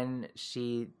 And then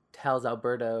she tells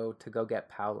Alberto to go get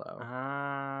Paolo.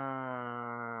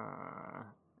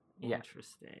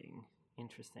 Interesting.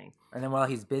 And then while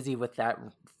he's busy with that,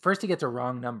 first he gets a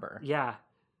wrong number. Yeah.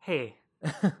 Hey,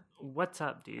 what's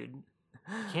up, dude?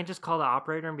 You can't just call the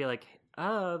operator and be like,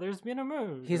 oh, there's been a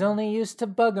move. He's only used to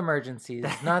bug emergencies,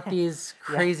 not these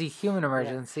crazy human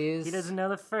emergencies. He doesn't know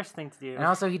the first thing to do. And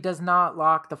also, he does not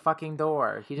lock the fucking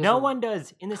door. He just no one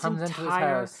does. In this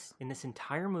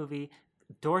entire movie,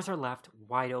 doors are left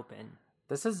wide open.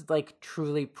 This is like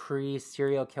truly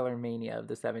pre-serial killer mania of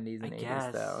the 70s and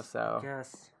 80s, though. So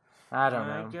I don't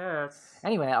know. I guess.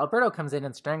 Anyway, Alberto comes in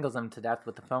and strangles him to death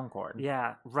with the phone cord.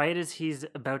 Yeah, right as he's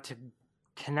about to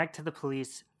connect to the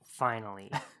police,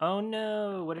 finally. Oh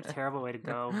no, what a terrible way to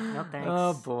go. No thanks.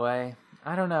 Oh boy.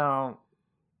 I don't know.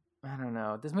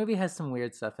 This movie has some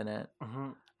weird stuff in it. Mm-hmm.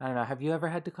 I don't know. Have you ever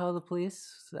had to call the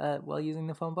police while using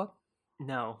the phone book?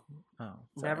 No. Oh,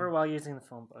 sorry. Never while using the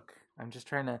phone book. I'm just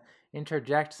trying to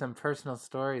interject some personal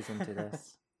stories into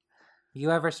this.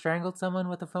 You ever strangled someone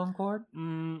with a phone cord?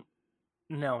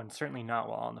 No, and certainly not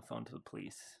while on the phone to the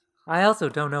police. I also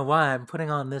don't know why I'm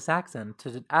putting on this accent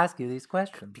to ask you these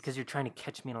questions. Because you're trying to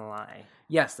catch me in a lie.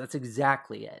 Yes, that's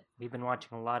exactly it. We've been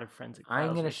watching a lot of Forensic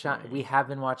Files. We have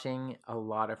been watching a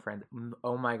lot of Forensic...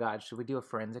 Oh my god, should we do a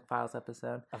Forensic Files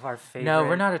episode? Of our favorite... No,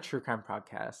 we're not a true crime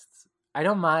podcast. I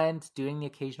don't mind doing the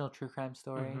occasional true crime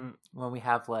story when we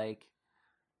have, like,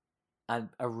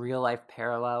 a real-life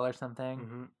parallel or something.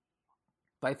 Mm-hmm.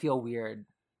 But I feel weird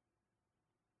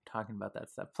talking about that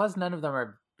stuff. Plus, none of them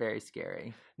are very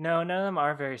scary. No, none of them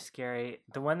are very scary.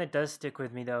 The one that does stick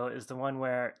with me, though, is the one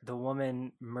where the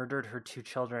woman murdered her 2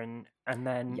 children, and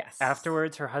then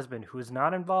afterwards her husband, who was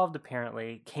not involved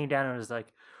apparently, came down and was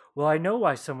like, well, I know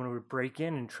why someone would break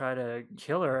in and try to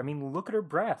kill her. I mean, look at her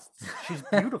breasts. She's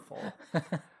beautiful.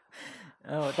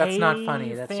 Oh, that's not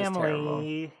funny. That's just terrible.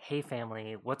 Hey,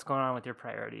 family. What's going on with your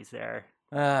priorities there?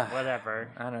 Whatever.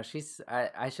 I don't know.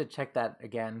 I should check that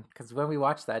again, because when we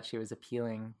watched that, she was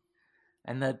appealing.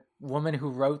 And the woman who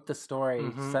wrote the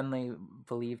story suddenly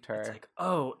believed her. It's like,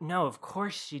 oh, no, of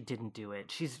course she didn't do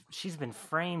it. She's been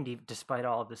framed despite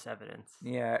all of this evidence.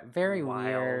 Yeah, very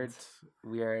weird.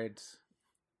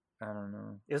 I don't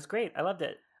know. It was great. I loved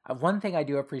it. One thing I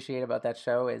do appreciate about that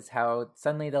show is how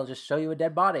suddenly they'll just show you a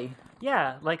dead body.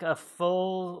 Yeah, like a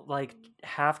full, like,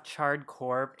 half-charred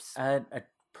corpse. A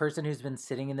person who's been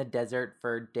sitting in the desert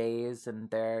for days and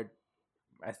their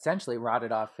essentially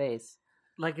rotted off face.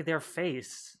 Like their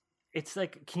face. It's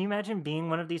like, can you imagine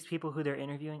being one of these people who they're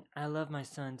interviewing? I love my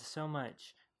son so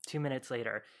much. 2 minutes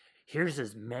later, here's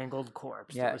his mangled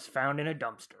corpse that was found in a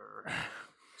dumpster.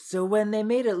 So when they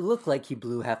made it look like he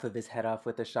blew half of his head off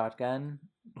with a shotgun,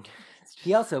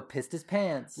 he also pissed his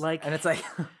pants. And it's like...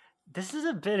 This is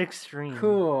a bit extreme.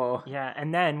 Cool. Yeah,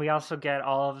 and then we also get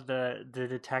all of the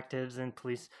detectives and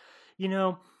police. You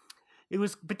know, it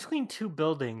was between 2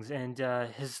 buildings, and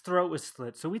his throat was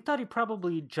slit, so we thought he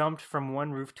probably jumped from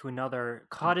one roof to another,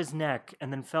 caught his neck,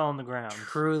 and then fell on the ground.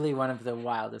 Truly one of the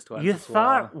wildest ones. You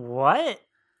thought, what?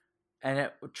 And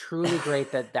it truly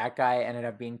great that guy ended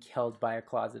up being killed by a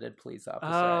closeted police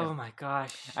officer. Oh my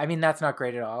gosh. I mean, that's not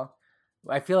great at all.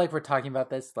 I feel like we're talking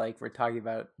about this like we're talking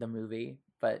about the movie,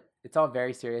 but it's all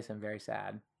very serious and very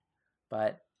sad.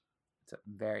 But it's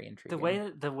very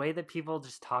intriguing. The way that people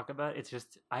just talk about it's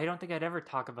just, I don't think I'd ever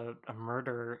talk about a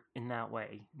murder in that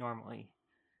way normally.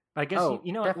 I guess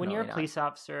you know when you're a police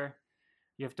officer,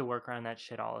 you have to work around that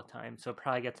shit all the time, so it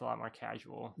probably gets a lot more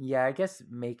casual. Yeah, I guess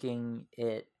making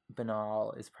it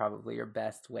banal is probably your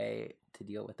best way to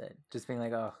deal with it. Just being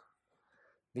like, oh,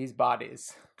 these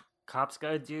bodies. Cops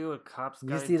gotta do what cops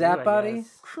gotta do. You see that body?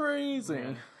 Crazy.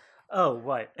 Yeah. Oh,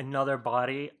 what? Another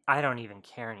body? I don't even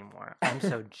care anymore. I'm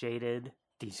so jaded.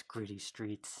 These gritty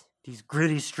streets. These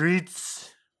gritty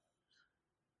streets.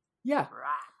 Yeah.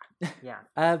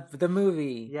 Yeah. The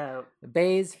movie. Yeah.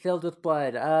 Bays filled with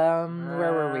blood.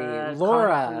 Where were we?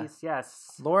 Laura. Police,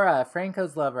 yes. Laura,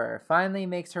 Franco's lover, finally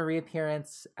makes her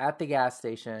reappearance at the gas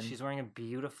station. She's wearing a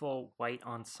beautiful white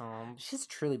ensemble. She's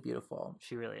truly beautiful.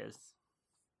 She really is.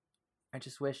 I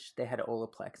just wish they had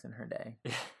Olaplex in her day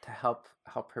to help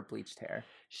her bleached hair.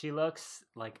 She looks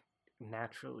like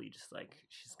naturally just like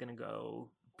she's gonna go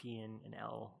pee in an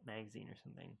Elle magazine or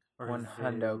something. Or One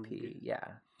hundo P, yeah.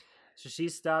 So she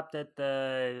stopped at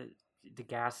the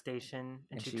gas station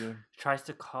and she tries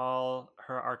to call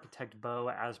her architect Beau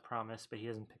as promised, but he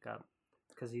doesn't pick up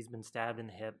because he's been stabbed in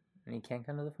the hip. And he can't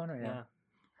come to the phone right now. Yeah.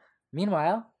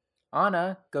 Meanwhile,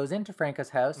 Anna goes into Franco's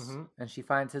house and she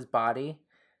finds his body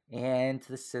and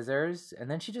the scissors,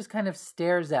 and then she just kind of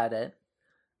stares at it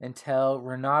until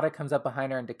Renata comes up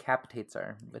behind her and decapitates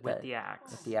her with the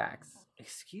axe. With the axe.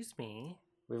 Excuse me.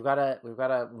 We've got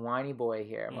a whiny boy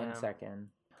here. Yeah. 1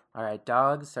 second. All right,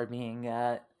 dogs are being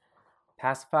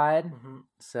pacified,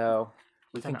 so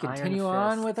we can continue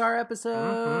on with our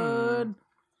episode.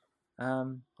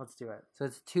 Let's do it. So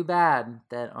it's too bad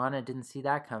that Anna didn't see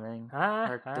that coming,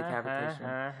 her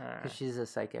decapitation, because she's a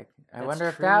psychic. I wonder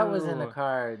if that was in the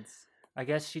cards. I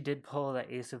guess she did pull the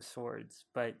Ace of Swords,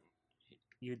 but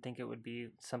you'd think it would be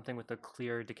something with a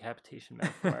clear decapitation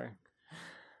metaphor.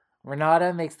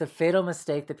 Renata makes the fatal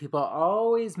mistake that people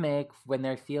always make when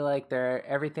they feel like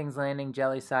everything's landing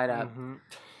jelly side up.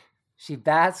 She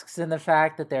basks in the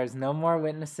fact that there's no more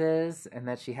witnesses and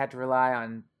that she had to rely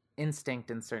on instinct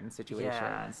in certain situations.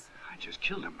 Yeah. I just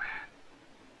killed him, man.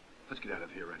 Let's get out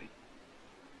of here, Eddie.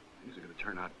 Things are going to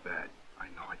turn out bad. I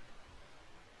know it.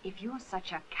 If you're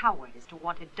such a coward as to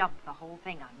want to dump the whole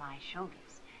thing on my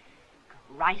shoulders, go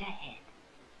right ahead.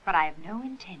 But I have no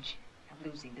intention of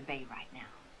losing the bay right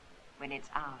now, when it's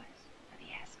ours for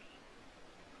the asking.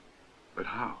 But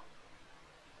how?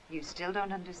 You still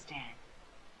don't understand.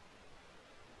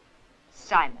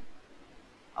 Simon.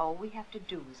 All we have to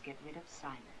do is get rid of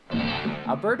Simon.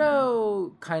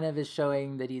 Alberto kind of is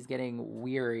showing that he's getting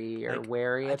weary or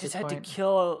wary at this point. I just had to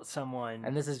kill someone.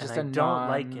 And this is just a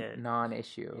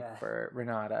non-issue for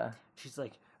Renata. She's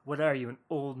like, what are you, an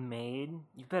old maid?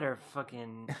 You better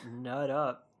fucking nut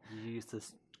up, you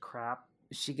useless crap.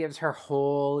 She gives her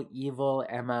whole evil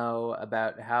MO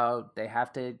about how they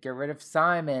have to get rid of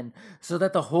Simon so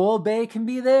that the whole bay can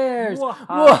be theirs.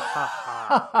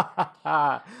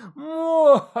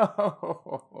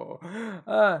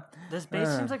 This bay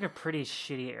seems like a pretty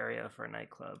shitty area for a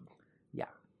nightclub. Yeah.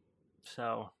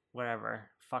 So, whatever.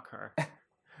 Fuck her.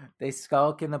 They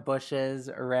skulk in the bushes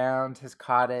around his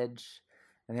cottage,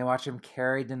 and they watch him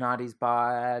carry Donati's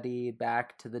body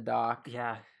back to the dock.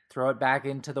 Yeah. Throw it back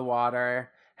into the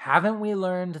water. Haven't we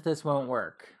learned this won't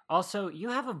work? Also, you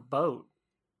have a boat.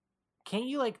 Can't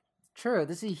you, like... True,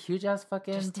 this is a huge-ass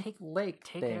fucking just take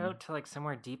thing. It out to, like,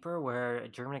 somewhere deeper where a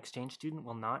German exchange student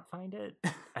will not find it?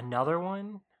 Another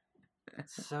one?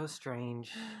 So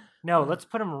strange. No, let's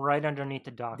put him right underneath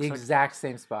the dock. The exact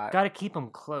same spot. Gotta keep him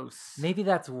close. Maybe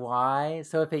that's why.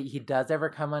 So if he does ever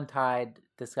come untied,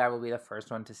 this guy will be the first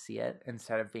one to see it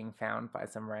instead of being found by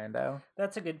some rando.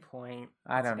 That's a good point.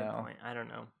 I don't know. I don't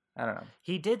know.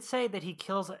 He did say that he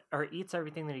kills or eats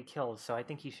everything that he kills, so I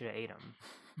think he should have ate him.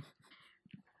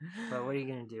 But what are you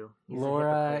going to do?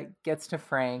 Laura gets to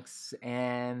Frank's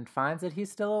and finds that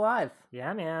he's still alive.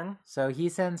 Yeah, man. So he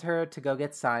sends her to go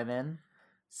get Simon.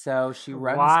 So she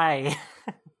runs. Why?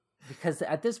 Because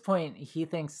at this point, he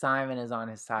thinks Simon is on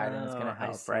his side and is going to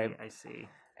help, right? I see.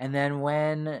 And then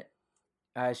when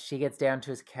she gets down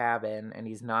to his cabin and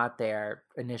he's not there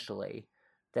initially,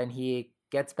 then he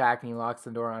gets back and he locks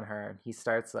the door on her. He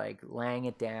starts, like, laying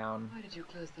it down. Why did you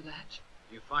close the latch?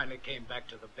 You finally came back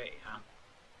to the bay, huh?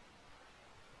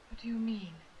 What do you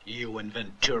mean? You and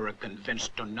Ventura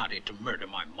convinced Donati to murder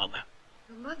my mother.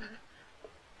 Your mother?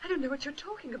 I don't know what you're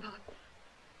talking about.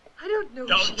 I don't know.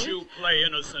 Don't you play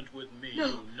innocent with me, no.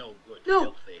 You no-good,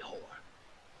 filthy whore.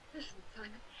 Listen,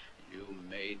 Simon. You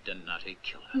made Donati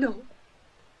kill her. No.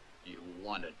 You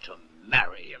wanted to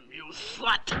marry him, you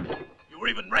slut! You were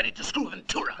even ready to screw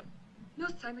Ventura. No,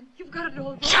 Simon, you've got it all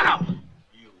wrong. Shut up!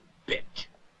 You bitch.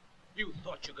 You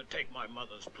thought you could take my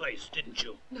mother's place, didn't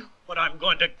you? No. But I'm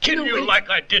going to kill you like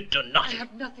I did Donati. I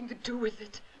have nothing to do with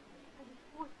it. I was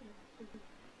forced into this.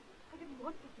 I didn't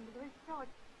want this from the very start.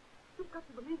 You've got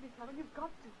to believe me, Simon. You've got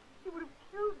to. He would have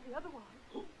killed me otherwise.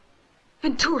 Who?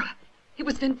 Ventura. It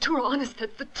was Ventura, honest.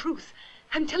 That's the truth.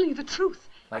 I'm telling you the truth.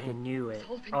 Like I knew it.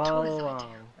 All Ventura's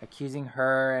idea. Accusing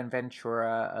her and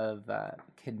Ventura of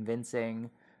convincing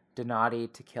Donati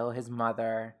to kill his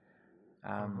mother.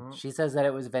 She says that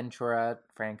it was Ventura,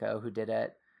 Franco, who did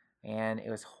it. And it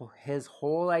was his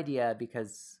whole idea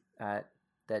because that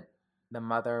the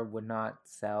mother would not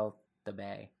sell the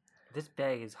bay. This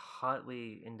bay is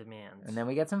hotly in demand. And then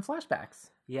we get some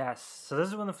flashbacks. Yes. So this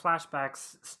is when the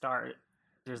flashbacks start.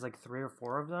 There's like 3 or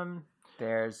 4 of them.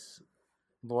 There's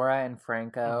Laura and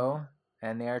Franco,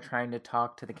 and they are trying to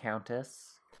talk to the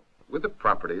Countess. With a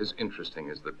property as interesting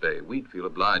as the bay, we'd feel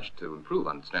obliged to improve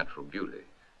on its natural beauty.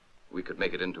 We could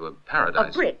make it into a paradise.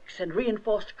 Of bricks and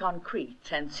reinforced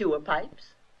concrete and sewer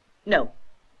pipes? No.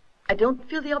 I don't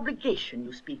feel the obligation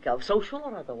you speak of, social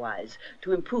or otherwise,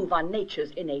 to improve on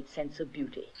nature's innate sense of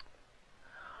beauty.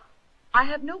 I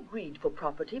have no greed for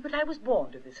property, but I was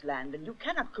born to this land, and you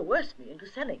cannot coerce me into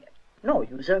selling it, nor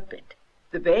usurp it.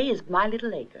 The bay is my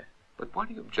little acre. But why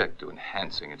do you object to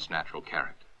enhancing its natural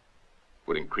character?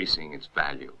 Would increasing its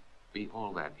value be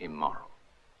all that immoral?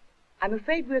 I'm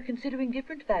afraid we're considering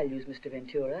different values, Mr.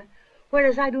 Ventura.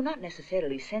 Whereas I do not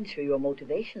necessarily censure your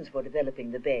motivations for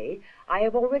developing the bay, I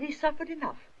have already suffered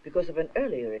enough because of an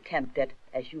earlier attempt at,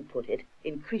 as you put it,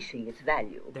 increasing its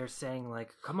value. They're saying,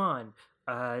 like, come on,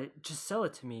 just sell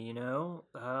it to me, you know?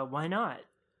 Why not?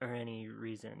 Or any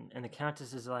reason. And the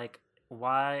Countess is like,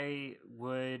 why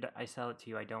would I sell it to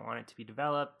you? I don't want it to be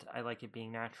developed. I like it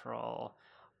being natural.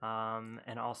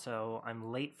 And also, I'm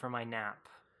late for my nap,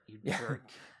 you jerk.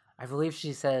 I believe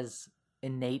she says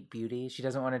innate beauty. She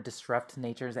doesn't want to disrupt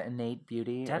nature's innate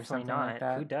beauty. Definitely or something not. Like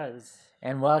that. Who does?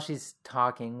 And while she's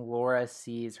talking, Laura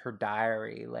sees her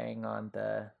diary laying on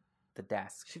the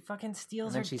desk. She fucking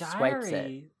steals and her then she diary. Swipes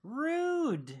it.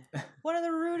 Rude. One of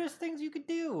the rudest things you could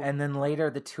do. And then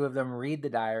later, the two of them read the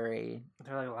diary.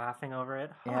 They're like laughing over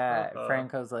it. Yeah,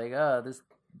 Franco's like, "Oh, this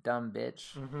dumb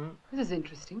bitch." Mm-hmm. This is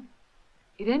interesting.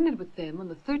 It ended with them on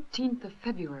the 13th of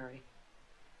February.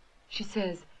 She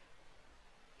says,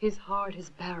 "His heart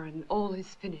is barren, all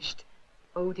is finished.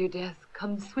 Oh, dear death,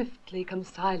 come swiftly, come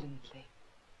silently."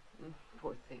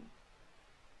 Poor thing.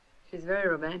 She's very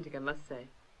romantic, I must say.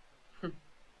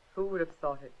 Who would have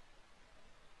thought it?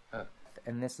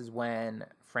 And this is when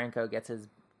Franco gets his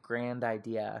grand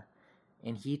idea,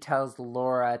 and he tells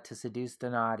Laura to seduce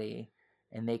Donati,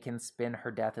 and they can spin her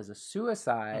death as a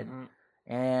suicide. Mm-hmm.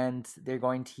 And they're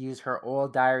going to use her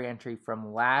old diary entry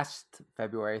from last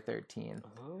February 13th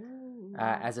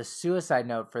as a suicide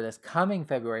note for this coming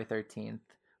February 13th,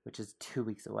 which is 2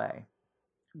 weeks away.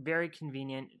 Very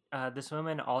convenient. This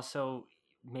woman also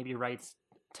maybe writes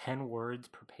 10 words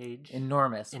per page.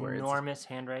 Enormous words. Enormous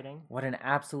handwriting. What an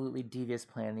absolutely devious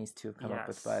plan these two have come up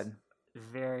with, bud.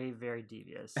 Very, very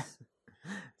devious.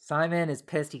 Simon is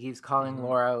pissed. He keeps calling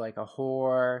Laura like a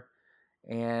whore.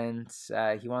 And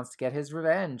he wants to get his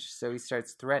revenge, so he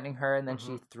starts threatening her, and then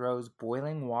she throws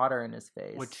boiling water in his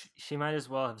face. Which she might as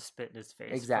well have spit in his face.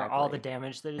 Exactly. For all the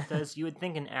damage that it does. You would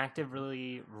think an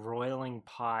actively roiling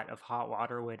pot of hot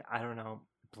water would, I don't know,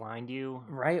 blind you.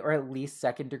 Right, or at least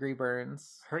second-degree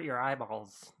burns. Hurt your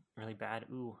eyeballs really bad.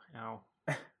 Ooh, ow.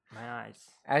 My eyes.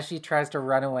 As she tries to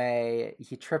run away,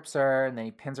 he trips her, and then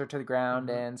he pins her to the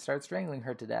ground and starts strangling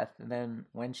her to death. And then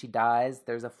when she dies,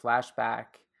 there's a flashback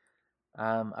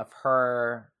of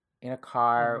her in a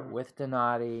car with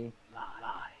Donati.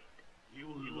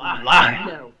 You lied.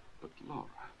 No. But Laura,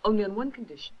 Only on one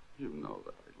condition. you know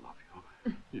that I love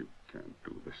you. You can't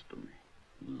do this to me.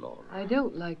 Laura. I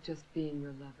don't like just being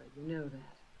your lover. You know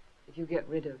that. If you get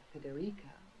rid of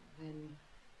Federica,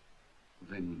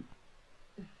 Then...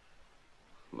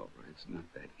 Laura, it's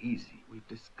not that easy. We've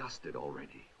discussed it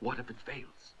already. What if it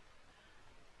fails?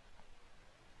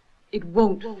 it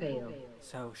won't fail.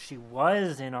 So she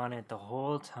was in on it the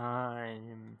whole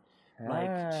time.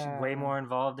 Like, she's way more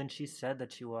involved than she said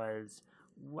that she was.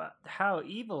 What? How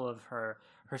evil of her.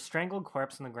 Her strangled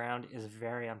corpse on the ground is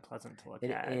very unpleasant to look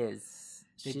at. It is.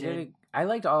 I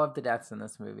liked all of the deaths in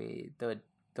this movie.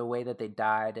 The way that they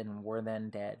died and were then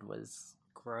dead was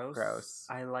gross.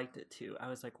 I liked it too. I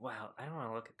was like, wow, I don't want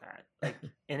to look at that.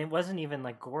 Like, and it wasn't even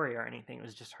like gory or anything. It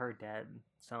was just her dead.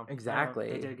 So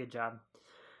exactly, they did a good job.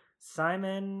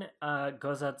 Simon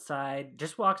goes outside,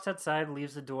 just walks outside,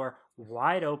 leaves the door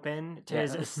wide open to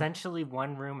his essentially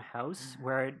one-room house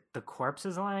where the corpse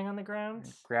is lying on the ground.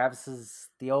 Grabs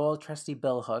the old trusty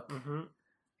billhook,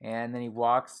 and then he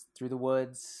walks through the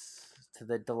woods to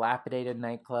the dilapidated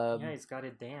nightclub. Yeah, he's got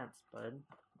to dance, bud.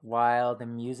 While the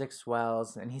music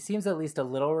swells, and he seems at least a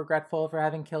little regretful for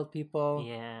having killed people.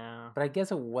 Yeah. But I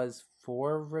guess it was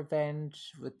for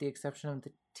revenge, with the exception of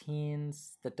the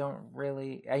teens that don't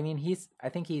really... I mean, I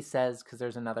think he says, because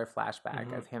there's another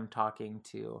flashback of him talking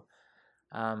to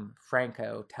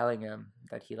Franco, telling him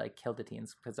that he killed the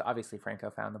teens, because obviously Franco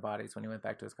found the bodies when he went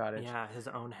back to his cottage. Yeah, his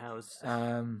own house.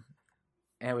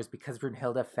 and it was because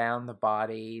Brunhilde found the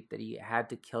body that he had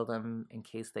to kill them in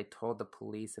case they told the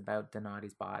police about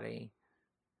Donati's body.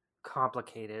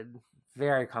 Complicated.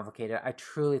 Very complicated. I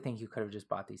truly think you could have just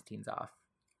bought these teens off.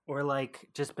 Or like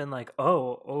just been like,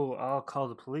 oh, I'll call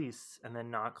the police, and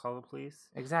then not call the police.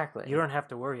 Exactly. You don't have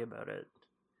to worry about it.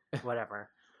 Whatever.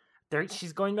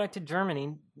 She's going back to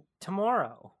Germany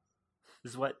tomorrow,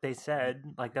 is what they said.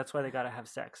 Like, that's why they got to have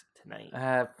sex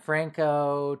tonight.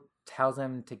 Franco tells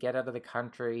him to get out of the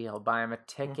country. He'll buy him a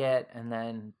ticket, and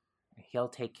then he'll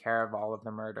take care of all of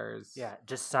the murders. Yeah,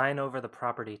 just sign over the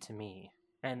property to me,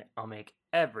 and I'll make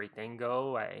everything go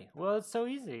away. Well, it's so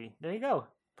easy. There you go.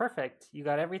 Perfect. You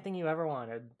got everything you ever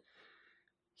wanted.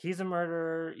 He's a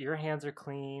murderer. Your hands are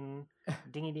clean.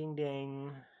 Dingy ding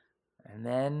ding. And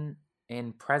then,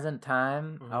 in present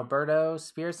time, Alberto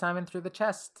spears Simon through the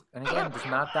chest. And again, does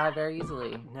not die very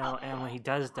easily. No, and when he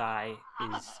does die,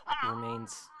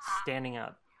 remains standing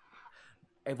up.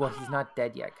 Well, he's not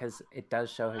dead yet, because it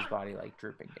does show his body, like,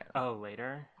 drooping down. Oh,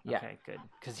 later? Yeah. Okay, good.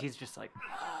 Because he's just like...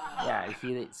 Yeah,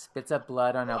 he spits up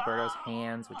blood on Alberto's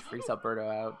hands, which freaks Alberto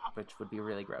out, which would be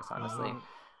really gross, honestly.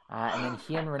 And then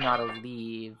he and Renata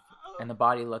leave, and the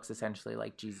body looks essentially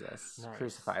like Jesus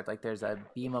crucified. Like, there's a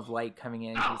beam of light coming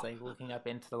in, he's, like, looking up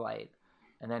into the light,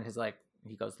 and then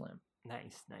he goes limp.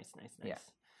 Nice. Yeah.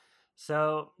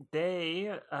 So,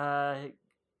 they...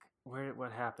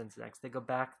 what happens next? They go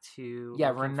back to... Yeah,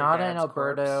 Renata and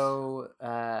Alberto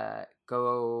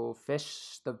go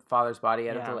fish the father's body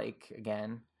out of the lake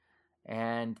again.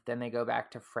 And then they go back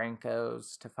to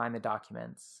Franco's to find the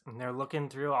documents. And they're looking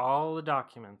through all the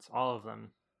documents, all of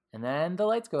them. And then the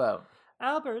lights go out.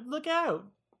 Albert, look out,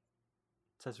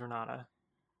 says Renata.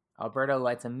 Alberto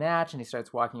lights a match and he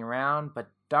starts walking around,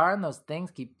 but darn, those things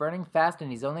keep burning fast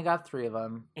and he's only got 3 of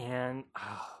them. And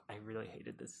I really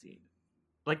hated this scene.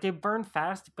 Like, they burn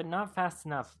fast, but not fast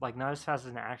enough. Like, not as fast as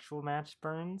an actual match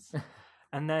burns.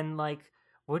 And then, like,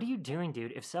 what are you doing,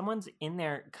 dude? If someone's in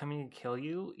there coming to kill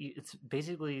you, it's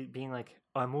basically being like,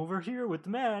 I'm over here with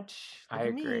the match. Look I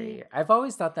at me. agree. I've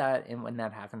always thought that when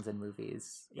that happens in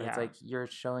movies. Yeah. It's like, you're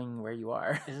showing where you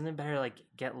are. Isn't it better, like,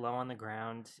 get low on the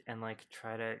ground and, like,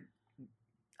 try to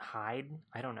hide?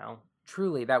 I don't know.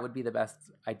 Truly, that would be the best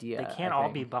idea. They can't all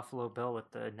be Buffalo Bill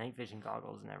with the night vision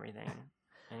goggles and everything.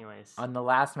 Anyways. On the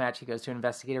last match, he goes to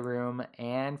investigate a room,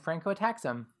 and Franco attacks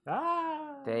him.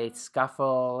 They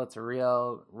scuffle. It's a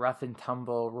real rough and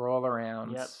tumble roll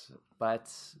around. Yep.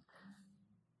 But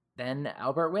then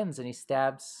Albert wins, and he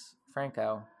stabs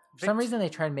Franco. For some reason, they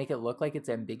try and make it look like it's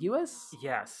ambiguous.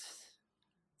 Yes.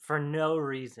 For no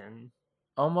reason.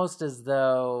 Almost as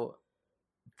though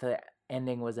the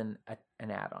ending was an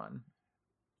add-on.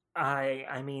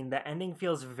 I mean, the ending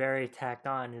feels very tacked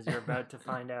on, as you're about to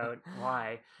find out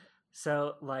why.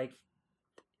 So, like...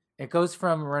 It goes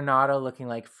from Renata looking,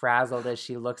 like, frazzled as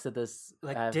she looks at this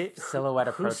silhouette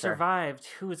approach. Who survived,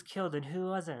 who was killed, and who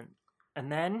wasn't.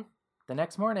 And then... The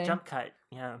next morning... Jump cut,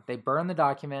 yeah. They burn the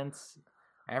documents.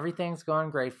 Everything's going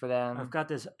great for them. I've got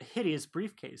this hideous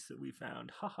briefcase that we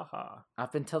found. Ha ha ha.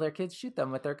 Up until their kids shoot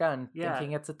them with their gun,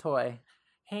 thinking it's a toy.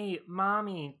 Hey,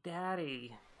 Mommy,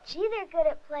 Daddy... Gee, they're good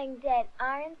at playing dead,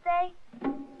 aren't they?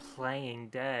 Playing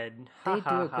dead. They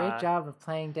do a great job of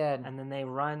playing dead. And then they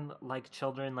run like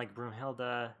children, like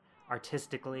Brunhilde,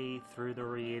 artistically through the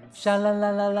reeds.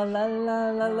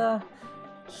 Sha-la-la-la-la-la-la-la.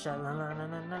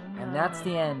 Sha-la-la-la-la-la. And that's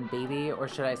the end, baby. Or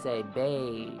should I say,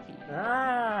 baby?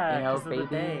 Ah, you know, 'cause of the baby,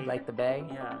 bay. like the bay?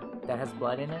 Yeah. That has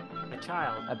blood in it? A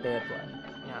child. A bay of blood.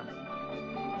 Yeah.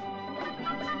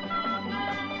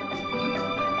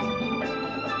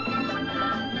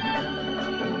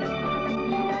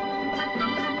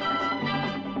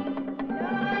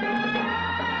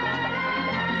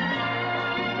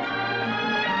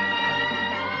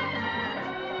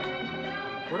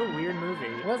 What a weird movie.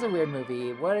 It was a weird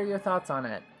movie. What are your thoughts on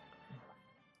it?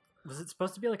 Was it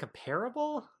supposed to be like a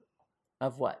parable?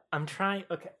 Of what? I'm trying...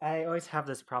 Okay, I always have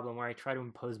this problem where I try to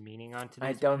impose meaning onto these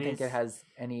I don't movies. think it has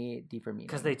any deeper meaning.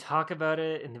 Because they talk about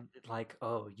it and like,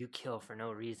 oh, you kill for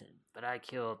no reason, but I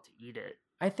kill to eat it.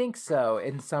 I think so,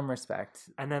 in some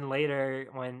respect. And then later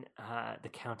when the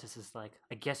Countess is like,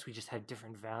 I guess we just have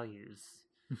different values.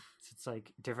 So it's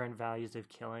like different values of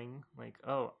killing. Like,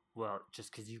 oh, well,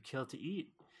 just because you kill to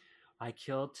eat. I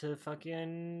kill to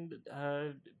fucking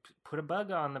put a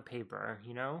bug on the paper,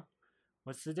 you know?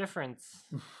 What's the difference?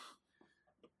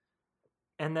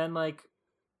 And then, like,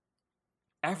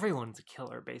 everyone's a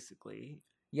killer, basically.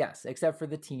 Yes, except for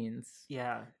the teens.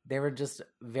 Yeah. They were just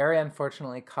very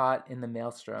unfortunately caught in the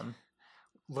maelstrom.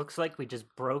 Looks like we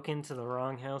just broke into the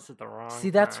wrong house at the wrong See,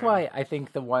 that's time. why I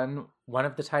think the one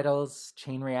of the titles,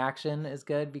 Chain Reaction, is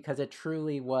good, because it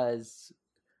truly was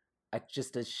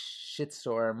just a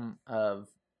shitstorm of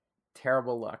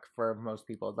terrible luck for most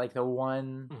people. Like the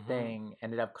one thing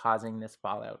ended up causing this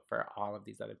fallout for all of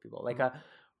these other people. Like a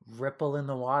ripple in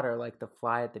the water, like the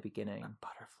fly at the beginning. A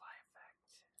butterfly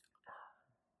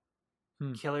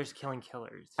effect. Killers killing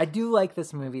killers. I do like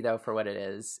this movie though for what it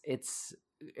is.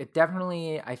 It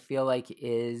definitely, I feel like,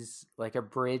 is like a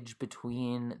bridge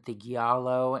between the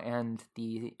giallo and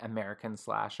the American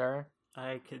slasher.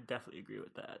 I could definitely agree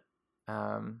with that.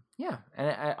 Yeah,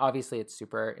 and obviously it's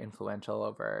super influential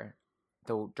over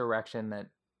the direction that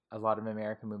a lot of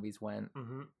American movies went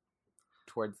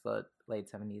towards the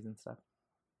late 70s and stuff.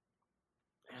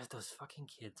 There's those fucking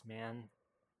kids, man,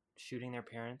 shooting their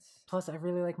parents. Plus, I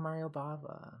really like Mario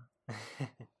Bava.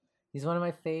 He's one of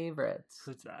my favorites.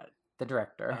 Who's that? The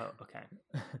director. Oh, okay.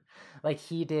 Like,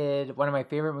 he did one of my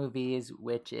favorite movies,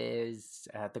 which is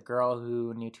The Girl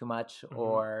Who Knew Too Much,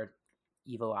 or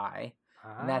Evil Eye.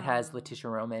 And that has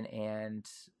Letitia Roman and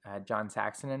John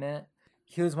Saxon in it.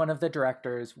 He was one of the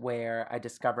directors where I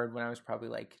discovered when I was probably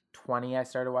like 20, I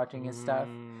started watching his stuff.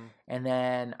 And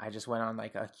then I just went on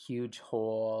like a huge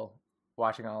hole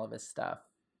watching all of his stuff.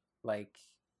 Like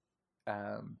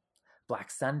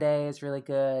Black Sunday is really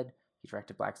good. He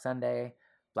directed Black Sunday,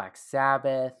 Black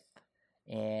Sabbath,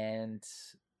 and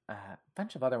a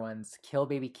bunch of other ones. Kill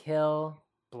Baby Kill.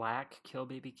 Black, Kill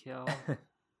Baby Kill.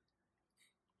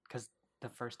 Because the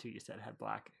first two you said had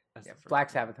Black. Yeah, Black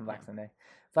Sabbath and Black Sunday.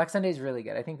 Black Sunday is really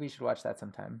good. I think we should watch that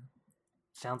sometime.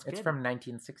 Sounds good. It's from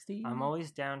 1960. I'm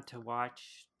always down to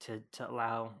watch, to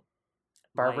allow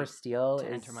Barbara Steele to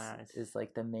enter my eyes. Is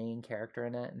like the main character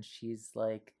in it, and she's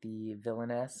like the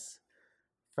villainess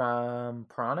from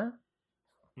Piranha.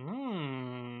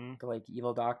 The like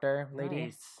evil doctor lady.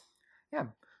 Nice. Yeah.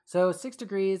 So 6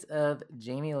 degrees of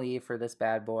Jamie Lee for this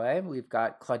bad boy. We've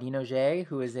got Claudine Auger,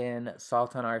 who is in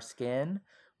Salt on Our Skin,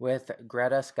 with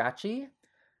Greta Scacchi,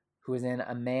 who is in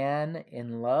A Man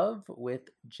in Love with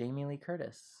Jamie Lee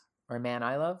Curtis. Or A Man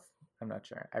I Love? I'm not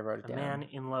sure. I wrote it down. A Man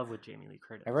in Love with Jamie Lee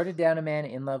Curtis. I wrote it down, A Man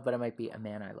in Love, but it might be A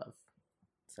Man I Love.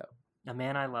 So A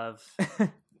Man I Love,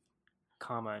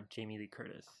 comma, Jamie Lee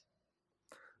Curtis.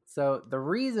 So the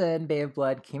reason Bay of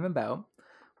Blood came about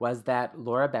was that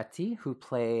Laura Betti, who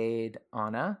played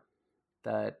Anna,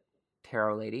 the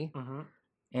tarot lady,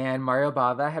 and Mario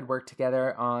Bava had worked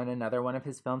together on another one of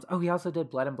his films. Oh, he also did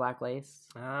Blood and Black Lace.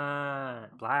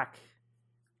 Black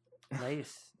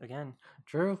Lace, again.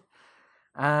 True.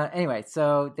 Anyway,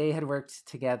 so they had worked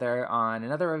together on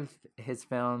another of his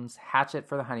films, Hatchet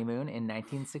for the Honeymoon, in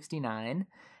 1969.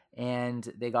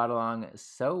 And they got along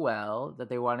so well that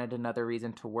they wanted another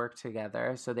reason to work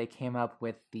together. So they came up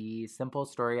with the simple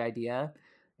story idea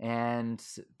and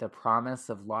the promise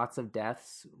of lots of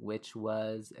deaths, which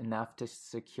was enough to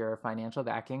secure financial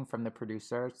backing from the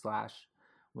producer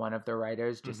 / one of the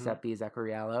writers, Giuseppe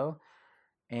Zacariello.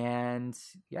 And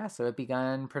yeah, so it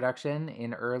began production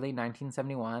in early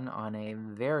 1971 on a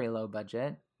very low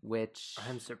budget, which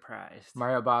I'm surprised.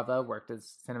 Mario Bava worked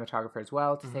as cinematographer as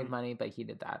well to save money, but he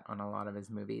did that on a lot of his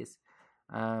movies.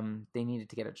 They needed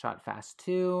to get it shot fast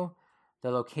too. The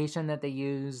location that they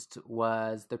used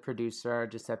was the producer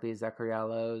Giuseppe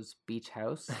Zacariello's beach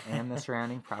house and the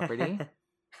surrounding property.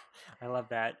 I love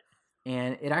that.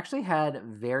 And it actually had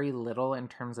very little in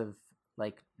terms of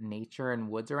like nature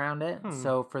and woods around it.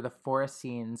 So for the forest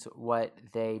scenes, what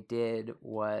they did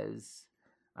was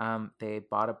they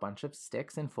bought a bunch of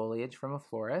sticks and foliage from a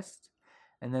florist,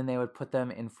 and then they would put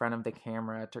them in front of the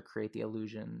camera to create the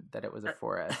illusion that it was a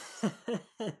forest.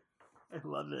 I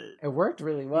love it. It worked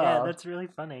really well. Yeah, that's really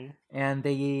funny. And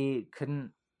they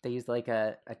used like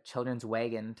a children's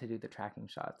wagon to do the tracking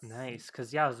shots. Nice,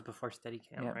 because it was before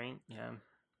Steadicam, right? Yeah.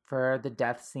 For the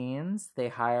death scenes, they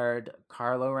hired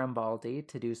Carlo Rambaldi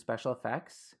to do special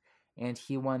effects. And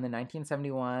he won the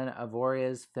 1971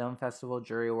 Avoriaz Film Festival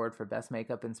Jury Award for Best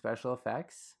Makeup and Special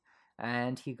Effects.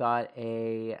 And he got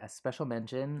a special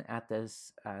mention at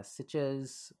this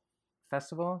Sitges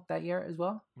Festival that year as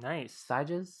well. Nice.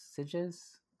 Sitges?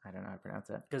 I don't know how to pronounce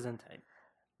it. Gesundheit.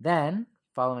 Then,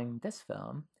 following this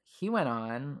film, he went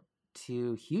on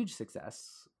to huge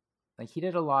success. Like, he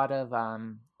did a lot of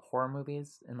horror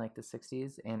movies in like the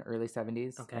 60s and early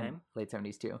 70s and late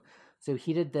 70s too. So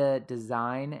he did the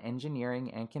design,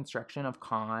 engineering, and construction of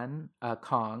Kong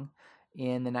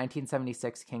in the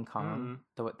 1976 King Kong.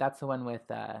 That's the one with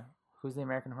who's the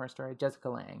American Horror Story? Jessica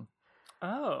Lange.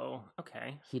 Oh,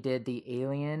 okay. He did the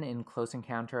alien in Close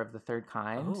Encounter of the Third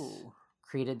Kind. Oh.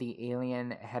 Created the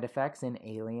alien head effects in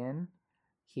Alien.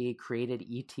 He created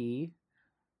E.T.,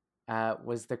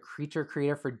 was the creature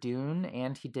creator for Dune,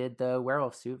 and he did the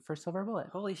werewolf suit for Silver Bullet.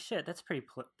 Holy shit, that's pretty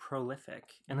prolific.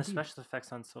 And the special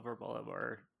effects on Silver Bullet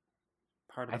were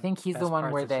part of I think he's the best one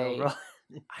parts where of they. Silver.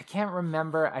 I can't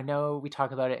remember. I know we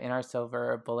talk about it in our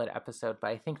Silver Bullet episode, but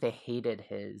I think they hated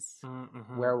his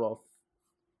werewolf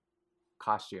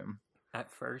costume at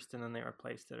first, and then they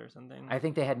replaced it or something. I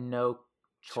think they had no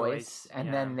choice, and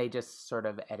yeah. then they just sort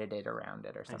of edited around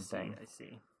it or something. I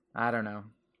see. I don't know.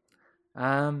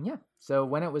 Yeah. So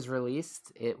when it was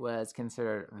released, it was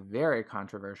considered very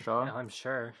controversial. I'm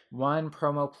sure. One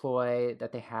promo ploy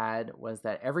that they had was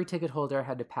that every ticket holder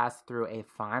had to pass through a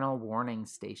final warning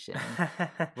station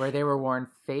where they were warned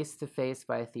face to face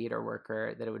by a theater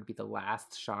worker that it would be the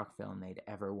last shock film they'd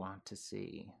ever want to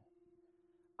see.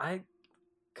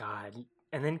 God.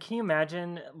 And then can you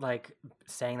imagine, like,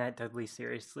 saying that deadly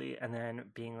seriously and then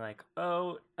being like,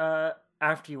 oh,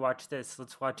 after you watch this,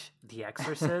 let's watch The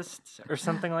Exorcist or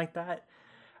something like that?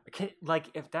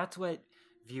 Like, if that's what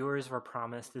viewers were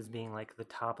promised as being, like, the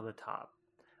top of the top,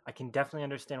 I can definitely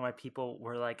understand why people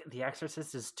were like, The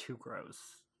Exorcist is too gross.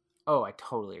 Oh, I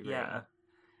totally agree. Yeah.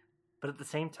 But at the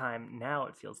same time, now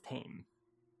it feels tame.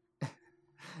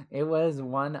 It was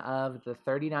one of the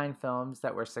 39 films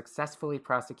that were successfully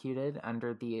prosecuted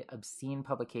under the Obscene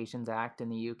Publications Act in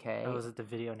the UK. Oh, was it the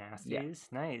Video Nasties?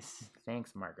 Yeah. Nice.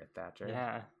 Thanks, Margaret Thatcher.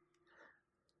 Yeah.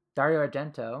 Dario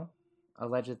Argento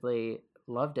allegedly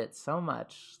loved it so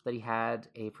much that he had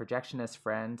a projectionist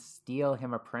friend steal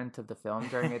him a print of the film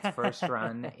during its first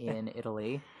run in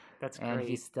Italy. That's great. And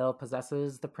he still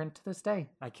possesses the print to this day.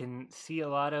 I can see a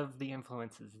lot of the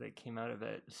influences that came out of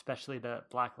it, especially the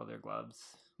black leather gloves.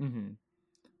 Mm-hmm.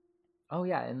 Oh,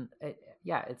 yeah. And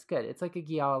it's good. It's like a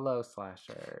giallo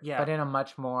slasher, yeah, but in a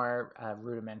much more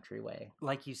rudimentary way.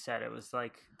 Like you said, it was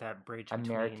like that bridge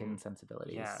American between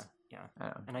sensibilities. Yeah.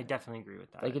 And I definitely agree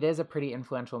with that. Like, it is a pretty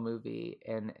influential movie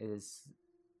and is,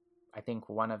 I think,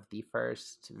 one of the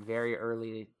first very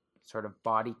early sort of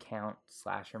body count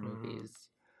slasher movies.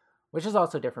 Which is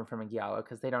also different from a giallo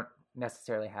because they don't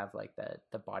necessarily have like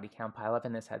the body count pile up,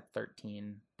 and this had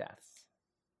 13 deaths.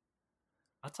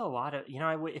 That's a lot of,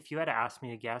 if you had asked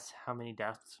me to guess how many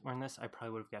deaths were in this, I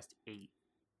probably would have guessed 8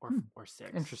 or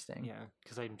 6. Interesting. Yeah,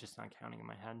 because I'm just not counting in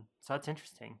my head. So that's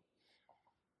interesting.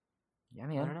 Yeah,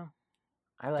 man. I don't know.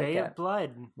 I like Bay it. of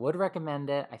Blood. Would recommend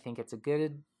it. I think it's a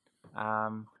good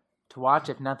to watch,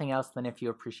 if nothing else, than if you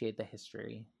appreciate the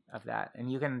history of that, and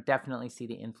you can definitely see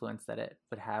the influence that it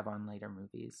would have on later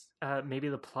movies. Maybe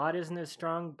the plot isn't as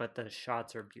strong, but the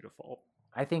shots are beautiful.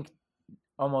 I think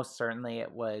almost certainly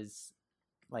it was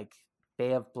like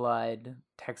Bay of Blood,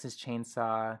 Texas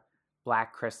Chainsaw,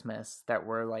 Black Christmas that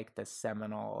were like the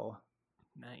seminal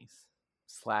nice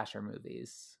slasher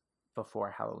movies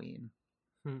before Halloween.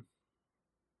 Because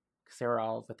they were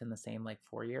all within the same like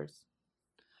 4 years.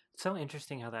 It's so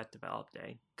interesting how that developed,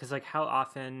 eh? Because like how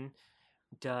often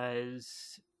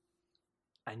does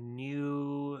a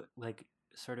new like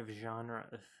sort of genre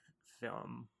of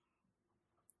film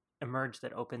emerge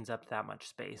that opens up that much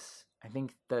space? I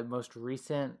think the most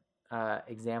recent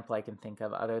example I can think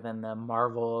of, other than the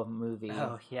Marvel movie,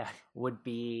 would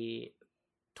be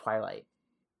Twilight.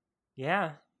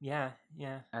 Yeah.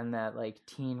 And that like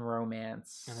teen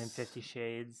romance, and then 50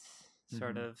 Shades,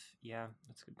 sort of. Yeah,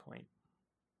 that's a good point.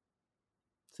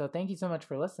 So thank you so much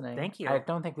for listening. Thank you. I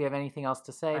don't think we have anything else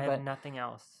to say, I but have nothing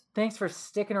else. Thanks for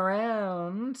sticking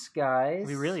around, guys.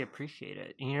 We really appreciate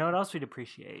it. And you know what else we'd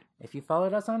appreciate? If you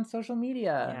followed us on social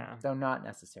media. Yeah. Though not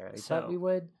necessarily. So, but we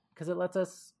would, because it lets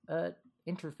us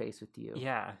interface with you.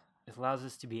 Yeah. It allows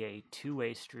us to be a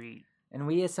two-way street. And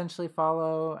we essentially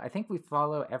I think we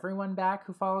follow everyone back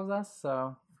who follows us,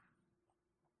 so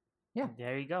yeah.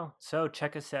 There you go. So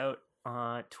check us out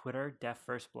on Twitter, Def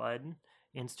First Blood.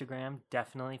 Instagram,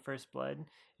 definitely First Blood.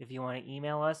 If you want to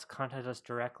email us, contact us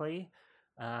directly.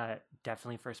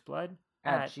 Definitely First Blood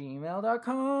at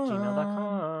gmail.com.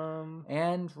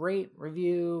 And rate,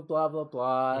 review, blah blah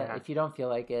blah. Yeah. If you don't feel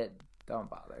like it, don't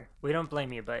bother. We don't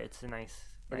blame you, but it's a nice.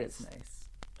 It is nice.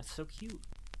 It's so cute.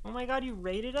 Oh my god, you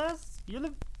rated us? You're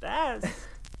the best.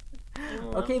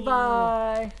 Okay,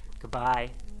 bye. Goodbye.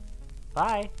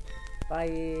 Bye.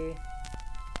 Bye.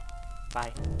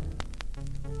 Bye.